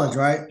about college,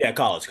 right? Yeah,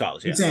 college. You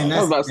Yeah, saying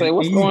I was college. that's about to say,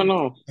 what's going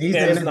on? you Yeah,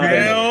 saying it's that's not that better?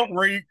 many. Hell,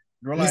 Reek.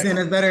 You saying Relax.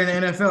 that's better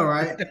than the NFL,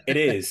 right? It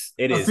is.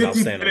 It A is. I was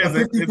 50 saying It a isn't.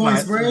 50 It's point not.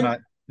 It's spread. not.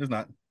 It's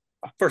not.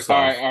 first All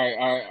off, right, all right,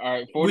 all right, all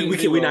right. we 40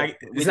 can we not. We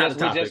It's not a we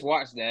topic. just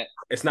watched that.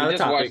 It's We not a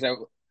just watched topic.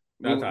 that.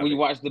 Not a We topic.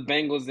 watched the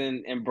Bengals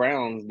and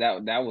Browns.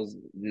 That was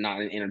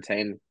not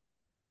entertaining.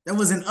 That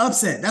was an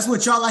upset. That's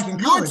what y'all like in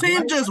Your college, team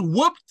right? just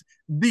whooped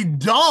the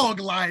dog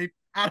life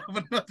out of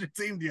another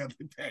team the other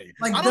day.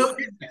 Like I don't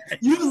get that.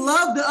 you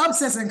love the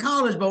upsets in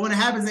college, but when it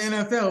happens in the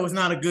NFL, it's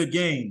not a good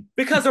game.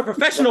 Because they're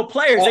professional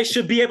players, they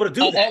should be able to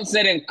do that.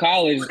 Upset in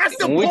college. That's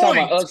the When we talk point.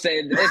 about upset,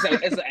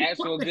 it's an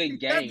actual good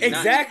game.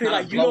 Exactly. Not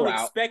a Like you don't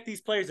blowout. expect these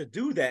players to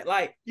do that.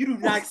 Like you do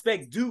not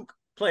expect Duke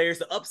players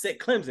to upset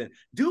Clemson.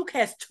 Duke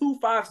has 2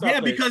 5-star Yeah,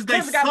 players. because they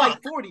Clemson got suck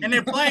like 40. and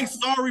they're playing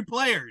sorry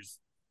players.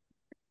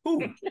 Who?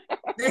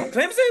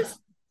 Clemson's?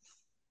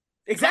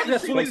 Exactly.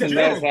 That's what makes it Clemson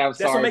better. does have That's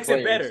what sorry makes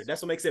it better. players.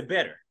 That's what makes it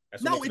better.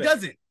 That's what No, makes it better.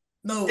 doesn't.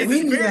 No, It's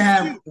we need to very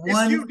have skewed. It's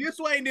one. skewed this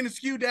way and then it's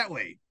skewed that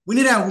way. We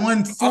need to have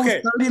one full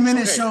Okay.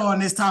 30-minute Okay. show on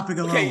this topic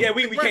alone. Okay, yeah,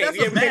 we Bro, can't. that's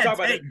Yeah, a we can't bad talk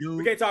about take, it. dude.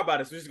 We can't talk about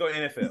this. Let's just go to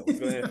NFL. Let's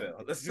go to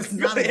NFL. Let's just It's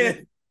go not to a good. NFL.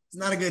 It's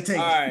not a good take.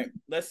 All right,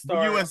 let's The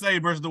start. USA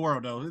versus the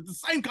world, though. It's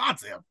the same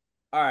concept.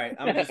 All right,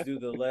 I'm gonna just do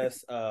the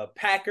list.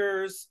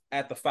 Packers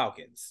at the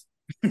Falcons.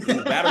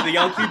 Battle of the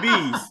young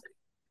QBs.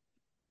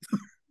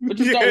 What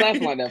you start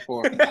laughing like that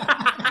for?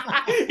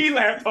 He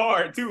laughed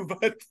hard too,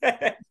 but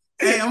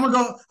Hey, I'm gonna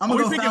go. I'm Are gonna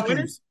we go picking Falcons.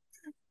 winners?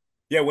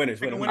 yeah, winners.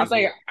 Picking I winners.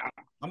 think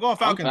I'm going I'm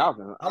Falcons.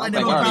 Falcon. I like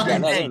think that I already got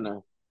Falcons. that Hey. in there.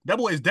 That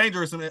boy is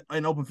dangerous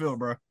in open field,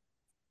 bro.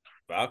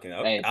 Falcon.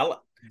 Hey. That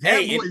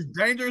Hey, boy is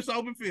dangerous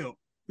open field.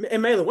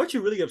 and Malin, weren't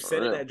you really upset For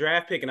at real. that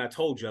draft pick? And I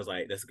told you, I was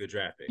like, "That's a good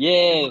draft pick."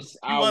 Yes, He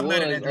I wasn't was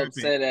mad at that draft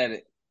upset at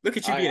it. Look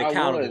at you being I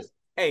accountable. was.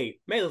 Hey,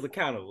 Malin's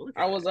accountable. Look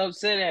at I was that.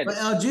 upset at But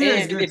it. Algier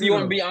is And good if too, you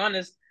want to though. be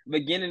honest,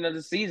 beginning of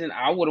the season,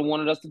 I would have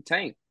wanted us to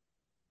tank.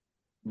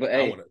 But I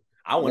hey, want to.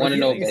 I want wanna to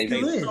know, It baby.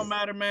 still It is. don't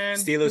matter, man.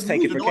 Steelers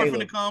take it The for door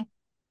Caleb. finna come.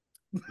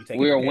 You take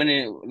we it are for Caleb.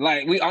 winning.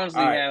 Like we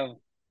honestly All right. have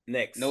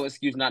Next. no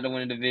excuse not to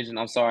win the division.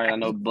 I'm sorry, I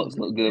know the Bucks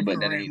look good, but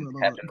that ain't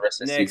Look. happening the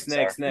rest of the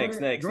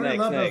season. Jordan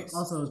Love Next.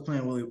 also is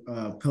playing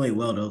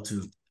well though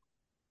too.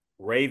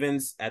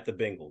 Ravens at the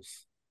Bengals.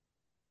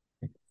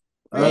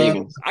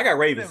 Ravens. I got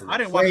Ravens. I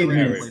didn't watch the Ravens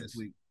play Ravens. this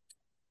week.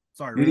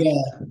 Sorry,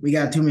 Ravens. We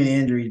got too many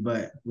injuries,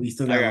 but we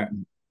still got.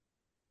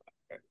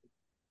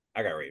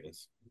 I got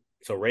Ravens.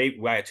 So we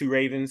got 2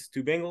 Ravens,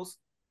 2 Bengals.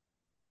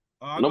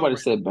 Nobody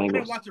said I didn't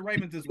Bengals. watch the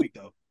Ravens this week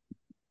though.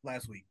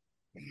 Last week.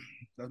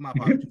 That's my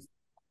apologies.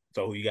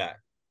 So who you got?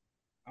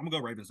 I'm gonna go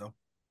Ravens though.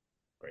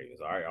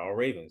 Ravens. All right, all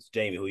Ravens.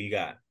 Jamie, who you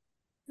got?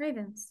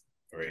 Ravens.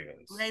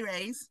 Ravens.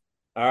 Ravens.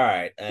 All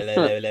right.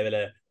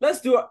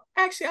 Let's do it.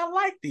 Actually, I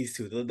like these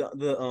two.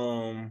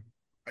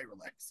 Hey,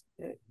 relax.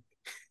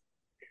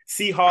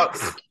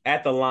 Seahawks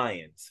at the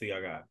Lions. Who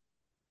y'all got?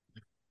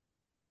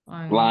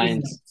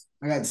 Lions.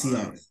 I got the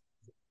Seahawks.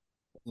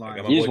 I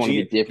got my You boy just want to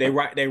Gino. get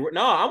different.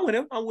 No,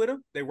 I'm with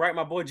him. They write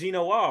my boy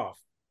Gino off.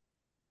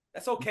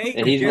 That's okay.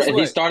 And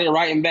he started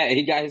writing back.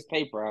 He got his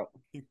paper out.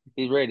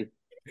 He's ready.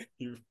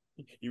 You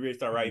ready to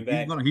start writing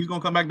back? He's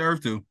gonna come back to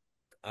earth too.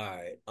 All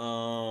right.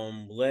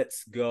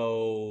 Let's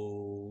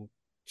go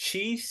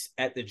Chiefs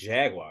at the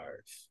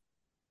Jaguars.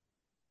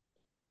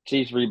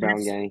 Chiefs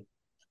rebound game.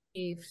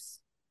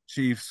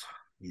 Chiefs.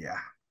 Yeah.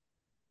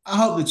 I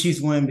hope the Chiefs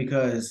win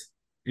because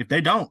If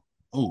they don't,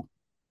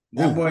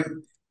 that boy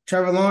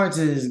Trevor Lawrence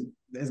is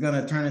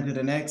gonna turn into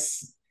the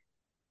next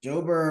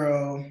Joe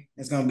Burrow.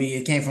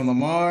 It came from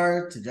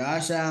Lamar to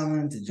Josh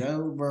Allen to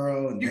Joe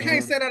Burrow. And you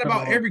can't say that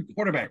about every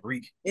quarterback,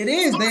 Reek. It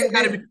is.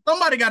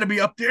 Somebody got to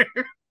be up there.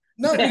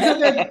 No, because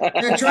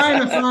they're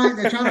trying to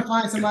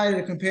find somebody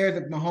to compare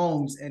to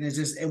Mahomes, and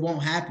it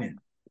won't happen.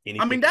 Kenny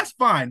I mean, Pickett. that's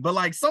fine, but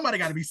like somebody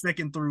got to be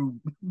second through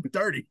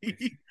 30.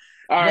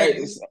 All But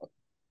right. So,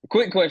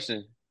 quick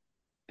question: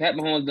 Pat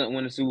Mahomes doesn't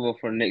win the Super Bowl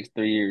for the next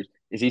 3 years.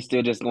 Is he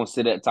still just going to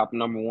sit at top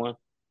number one?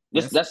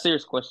 Just Yes. that's a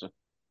serious question.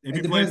 If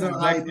it he plays depends the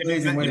on how he exact,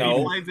 plays and where if they he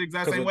No, plays the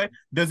exact because same way,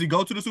 does he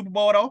go to the Super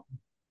Bowl at all?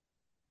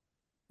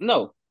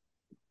 No,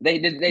 they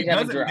He have a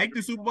doesn't draft. make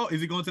the Super Bowl.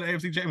 Is he going to the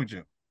AFC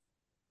Championship?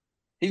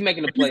 He's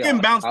making the If he's getting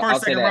playoffs. bounced I'll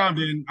first, say second that. round,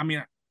 then I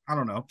mean, I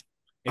don't know.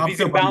 if he's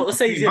getting bounced, let's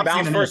say he's getting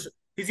bounced first.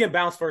 He's getting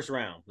bounced first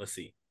round. Let's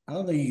see. I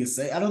don't think you can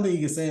say. I don't think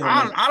you can say it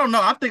unless. I don't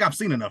know. I think I've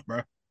seen enough,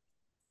 bro.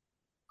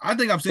 I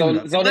think I've seen So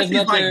enough. so there's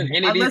nothing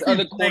any of these unless he's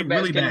other playing quarterbacks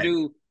really can bad.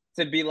 do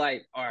to be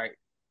like, all right,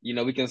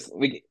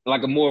 we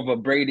like a more of a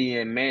Brady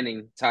and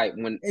Manning type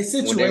It's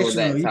when they were situational.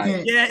 that You type.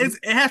 can't. Yeah,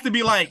 it has to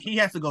be like he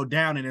has to go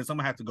down and then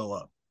someone has to go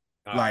up.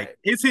 All Like right.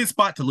 it's his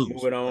spot to lose.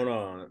 Moving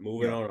on.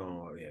 Moving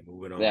on. Yeah,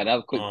 moving on. Yeah, that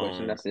was a quick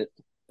question. That's it.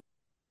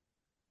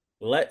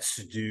 Let's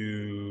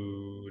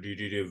do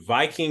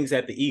Vikings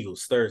at the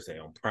Eagles Thursday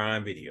on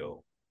Prime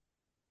Video.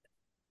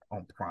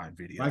 On Prime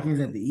Video. Vikings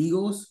at the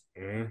Eagles.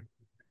 Mm-hmm.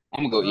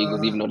 I'm gonna go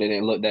Eagles, even though they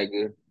didn't look that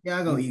good. Yeah,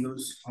 I go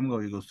Eagles. I'm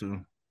gonna go Eagles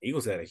too.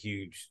 Eagles had a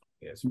huge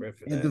spread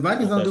for If that. the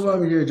Vikings don't do well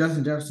this year,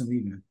 Justin Jefferson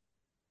leaving.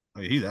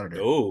 Oh, yeah, he's out of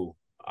there. Oh,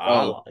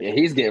 Yeah,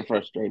 he's getting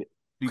frustrated.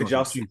 Could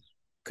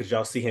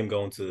y'all see him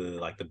going to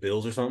like the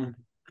Bills or something?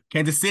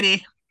 Kansas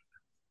City.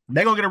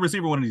 They're gonna get a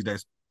receiver one of these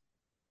days.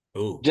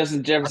 Oh,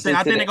 Justin Jefferson.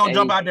 I think they're gonna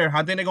jump out there.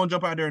 I think they're gonna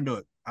jump out there and do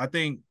it. I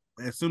think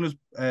as soon as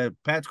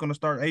Pat's gonna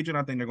start aging,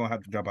 I think they're gonna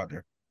have to jump out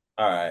there.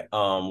 all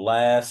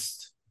right.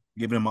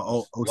 Giving him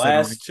a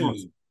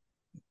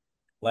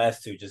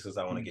last two, just because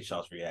I want to get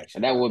y'all's reaction.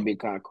 And that would be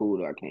kind of cool,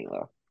 though. I can't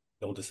lie.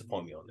 Don't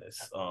disappoint me on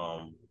this.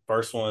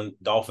 First one,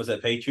 Dolphins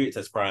at Patriots.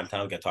 That's prime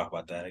time. We got to talk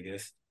about that, I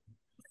guess.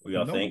 What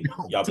y'all think?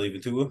 Y'all believe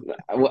it too?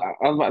 I was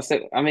about to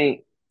say. I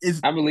mean,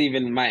 I believe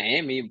in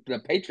Miami. The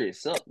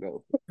Patriots suck,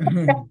 though.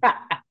 All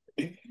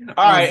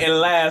right, and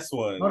last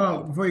one. Hold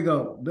on, before you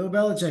go, Bill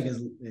Belichick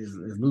is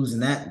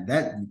losing that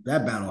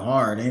battle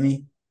hard, ain't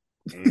he?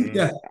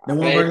 Yeah, the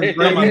one versus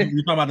Brady.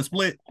 You talking about the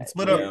split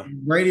up?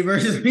 Brady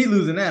versus me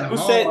losing that. Who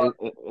said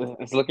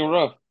it's looking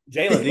rough?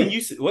 Jalen, didn't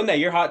you? Wasn't that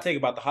your hot take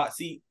about the hot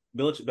seat,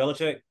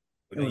 Belichick?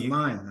 It was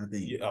mine, I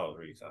think.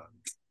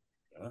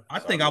 I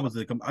think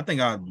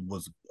I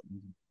was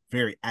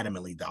very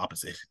adamantly the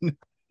opposite. I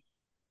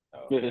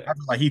feel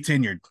like he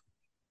tenured.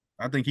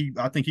 I think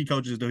he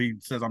coaches though he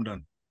says I'm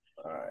done.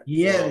 All right.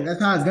 Yeah,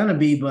 that's how it's gonna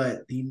be,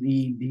 but he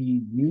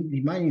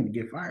might need to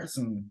get fired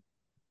soon.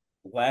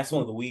 Last one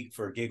of the week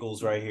for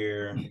giggles right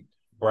here.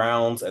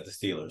 Browns at the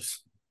Steelers.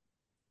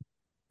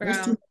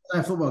 There's 2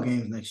 football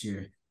games next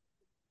year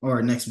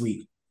or next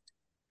week.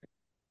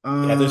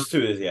 Yeah, there's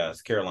 2.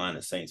 It's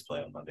Carolina Saints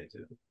play on Monday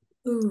too.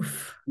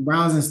 Oof.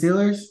 Browns and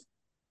Steelers.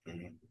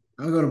 Mm-hmm.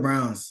 I'll go to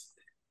Browns.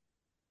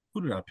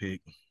 Who did I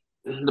pick?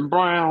 The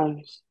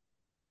Browns.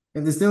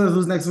 If the Steelers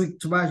lose next week,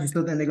 Tobias, you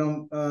still think they're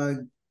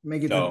gonna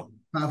make it to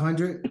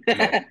 500?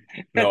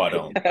 No, I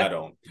don't.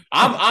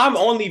 I'm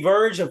on the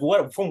verge of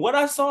what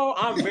I saw.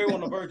 I'm very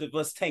on the verge of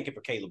let's tank it for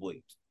Caleb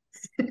Williams.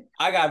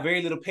 I got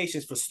very little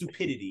patience for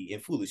stupidity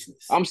and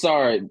foolishness. I'm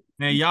sorry,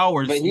 man. Y'all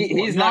were, but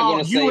he's not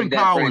going to save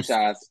that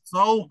franchise.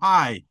 So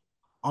high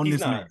on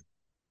this man.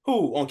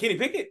 Who on Kenny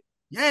Pickett?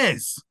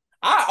 Yes.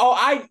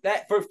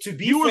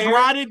 You was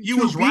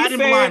riding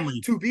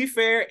blindly. To be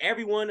fair,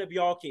 every one of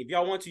y'all can, if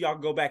y'all want to, y'all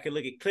can go back and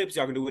look at clips.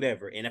 Y'all can do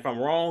whatever. And if I'm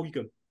wrong, you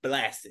can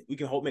blast it. We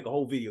can make a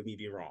whole video of me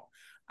being wrong.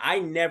 I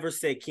never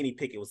said Kenny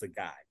Pickett was a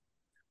guy.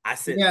 I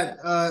said,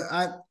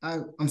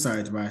 I'm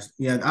sorry, Tobias.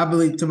 Yeah, I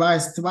believe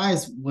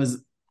Tobias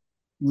was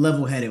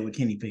level-headed with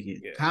Kenny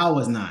Pickett. Yeah. Kyle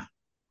was not.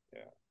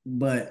 Yeah.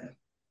 But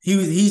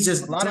he's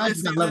just not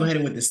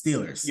level-headed with the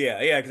Steelers. Yeah,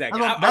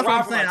 exactly. That's what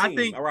I'm saying.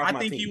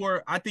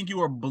 I think you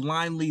were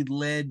blindly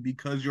led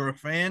because you're a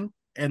fan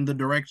and the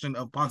direction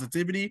of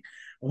positivity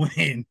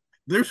when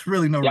there's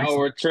really no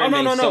reason.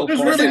 No.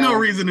 There's really no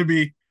reason to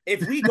be.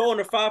 If we go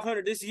under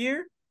 500 this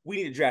year, we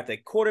need to draft a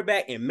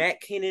quarterback, and Matt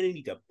Kennedy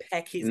need to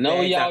pack his.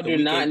 No, y'all do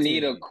not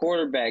need a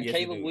quarterback. Yes,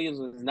 Caleb Williams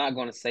is not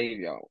going to save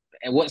y'all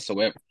and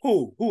whatsoever.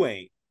 Who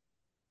ain't?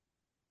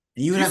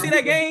 Did you see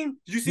that game?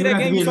 Did you see that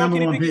game? You saw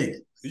Kenny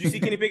Pickett? Did you see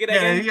Kenny Pickett that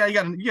game? Yeah, you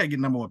got to get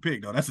number 1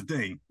 pick though. That's the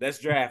thing. Let's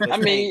draft.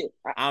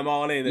 I'm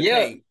all in.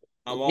 Tank.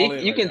 I'm all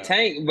in. You can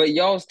tank, but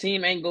y'all's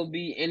team ain't gonna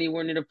be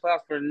anywhere near the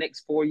playoffs for the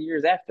next 4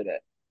 years after that.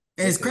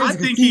 It's crazy. I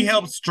think he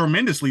helps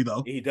tremendously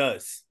though. He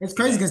does. It's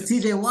crazy because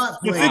TJ Watt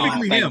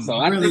specifically him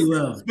really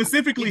well.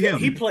 Specifically him.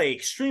 He played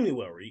extremely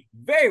well.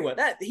 Very well.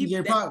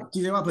 TJ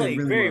Watt played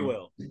really very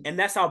well. And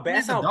that's how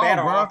bad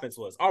our offense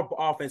was. Our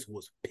offense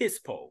was piss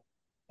poor.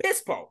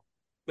 But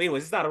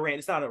anyways, it's not a rant.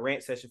 It's not a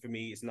rant session for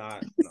me. It's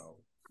not. No,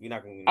 you're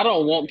not going. I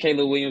don't want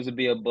Caleb Williams to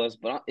be a bust,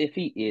 but if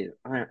he is,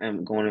 I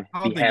am going to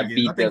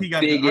beat the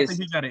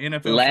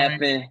biggest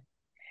laughing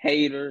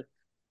hater.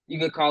 You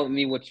can call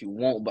me what you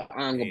want, but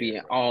I'm gonna be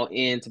all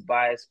in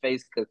Tobias'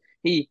 face because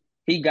he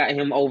got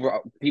him over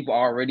people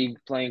already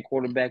playing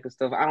quarterback and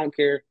stuff. I don't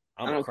care.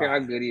 I don't care how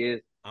good he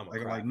is. I'm a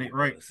like Nick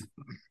Wright.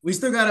 We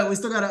still gotta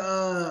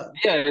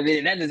Yeah, that's What we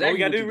exactly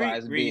gotta what do? you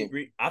guys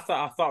being. I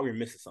thought we were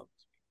missing something.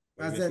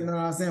 I said no,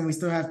 I was saying we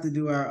still have to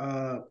do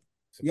our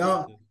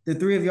y'all, the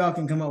three of y'all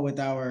can come up with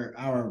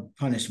our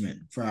punishment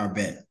for our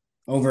bet.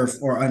 Over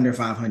or under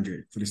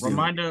 500 for the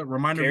Steelers.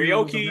 Reminder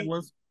karaoke. viewers what the bet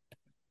was.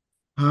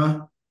 Huh?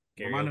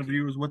 Karaoke. Reminder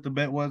viewers what the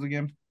bet was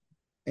again.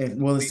 If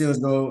will the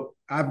Steelers go?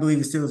 I believe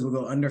the Steelers will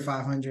go under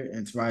 500,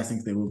 and Tobias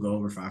thinks they will go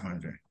over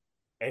 500.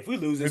 If we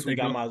lose this week,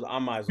 I might as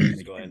well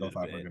just go ahead and go do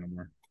 500 no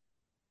more.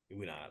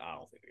 We're not. I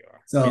don't think we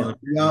are. So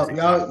y'all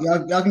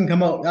can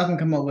come up. Y'all can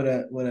come up with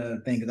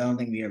a thing because I don't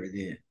think we ever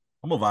did.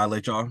 I'm gonna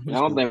violate y'all. I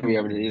don't think we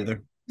ever did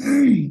either.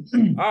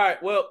 All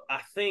right. Well, I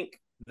think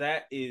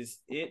that is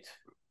it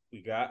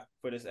we got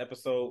for this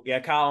episode. Yeah,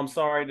 Kyle, I'm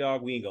sorry,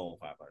 dog. We ain't going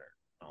 500.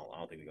 I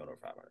don't think we're going over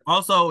 500.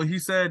 Also, he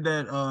said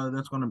that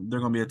they're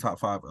gonna be a top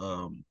 5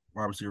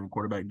 wide receiver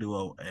quarterback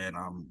duo, and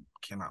I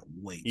cannot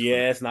wait.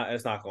 Yeah, it's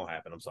not gonna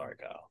happen. I'm sorry,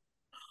 Kyle.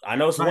 I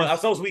know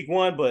it's week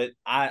 1, but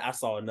I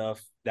saw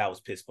enough. That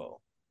was piss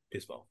bowl.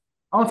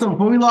 Also,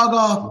 before we log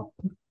off,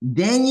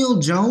 Daniel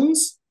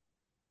Jones,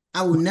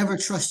 I will never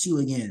trust you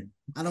again.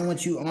 I don't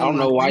want you on. I don't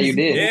know why you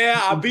did. Yeah,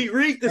 I beat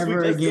Reek this week.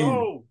 Let's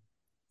go.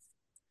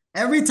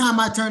 Every time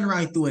I turned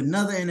around, he threw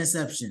another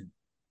interception.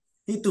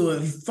 He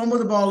fumbled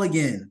the ball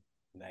again.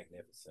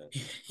 Magnificent.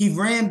 He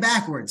ran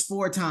backwards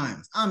 4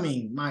 times. I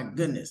mean, my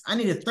goodness. I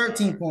needed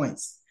 13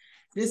 points.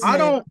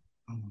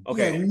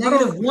 Okay.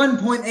 Negative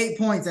 1.8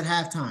 points at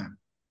halftime.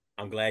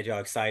 I'm glad y'all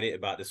excited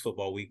about this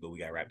football week, but we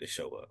gotta wrap this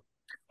show up.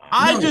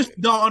 I just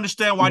don't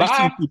understand why these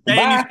teams keep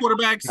paying these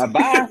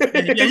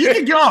quarterbacks. Yeah, you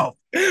can go.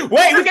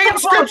 Wait, we can't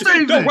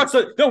scripture.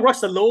 Don't rush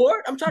the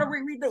Lord. I'm trying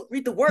to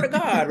read the word of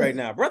God right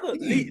now, brother.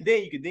 Then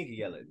you can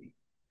yell at me.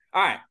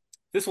 All right,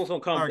 this one's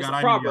gonna come. It's a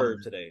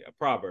proverb today. A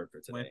proverb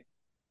for today.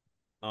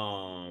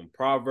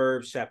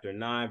 Proverbs chapter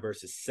 9,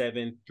 verses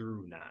 7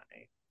 through 9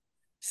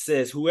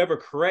 says, "Whoever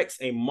corrects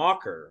a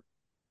mocker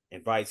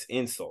invites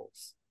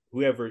insults.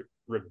 Whoever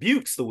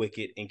rebukes the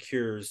wicked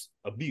incurs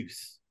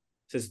abuse."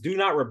 It says, "Do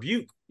not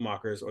rebuke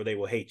mockers, or they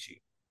will hate you.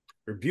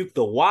 Rebuke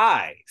the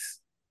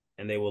wise,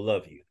 and they will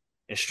love you.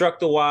 Instruct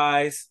the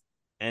wise,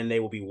 and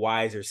they will be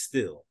wiser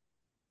still.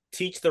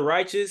 Teach the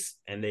righteous,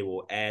 and they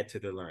will add to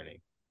their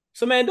learning."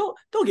 So, man, don't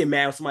get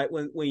mad with somebody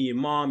when your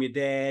mom, your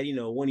dad,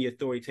 one of your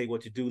authority tell you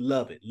what to do.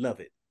 Love it,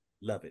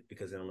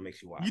 because it only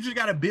makes you wise. You just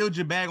got to build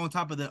your bag on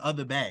top of the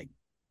other bag.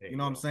 You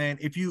know what I'm saying?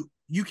 If you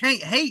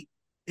can't hate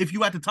if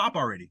you at the top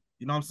already.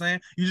 You know what I'm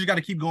saying? You just got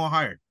to keep going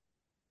higher.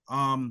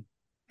 And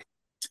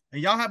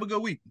y'all have a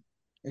good week.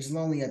 It's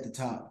lonely at the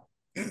top.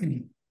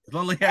 It's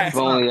lonely at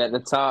the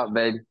top,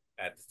 baby.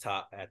 At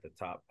the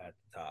top.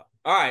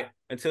 All right.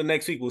 Until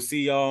next week, we'll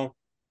see y'all.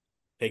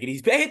 Take it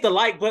easy. Hit the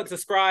like button,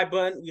 subscribe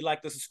button. We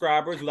like the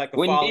subscribers. We like the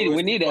followers.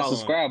 We need that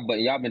subscribe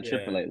button. Y'all been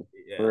tripping lately.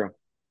 Yeah. For real.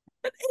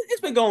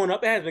 It's been going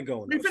up. It has been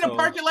going up. We finna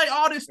percolate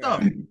all this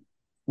stuff.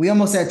 We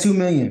almost at 2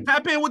 million.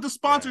 Tap in with the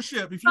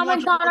sponsorship. If you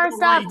comment on our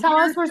stuff. Tell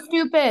us we're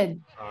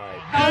stupid. All right.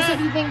 Tell us if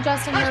you think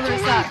Justin Herbert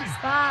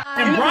sucks. Bye.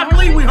 And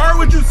broccoli, we heard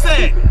what you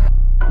said.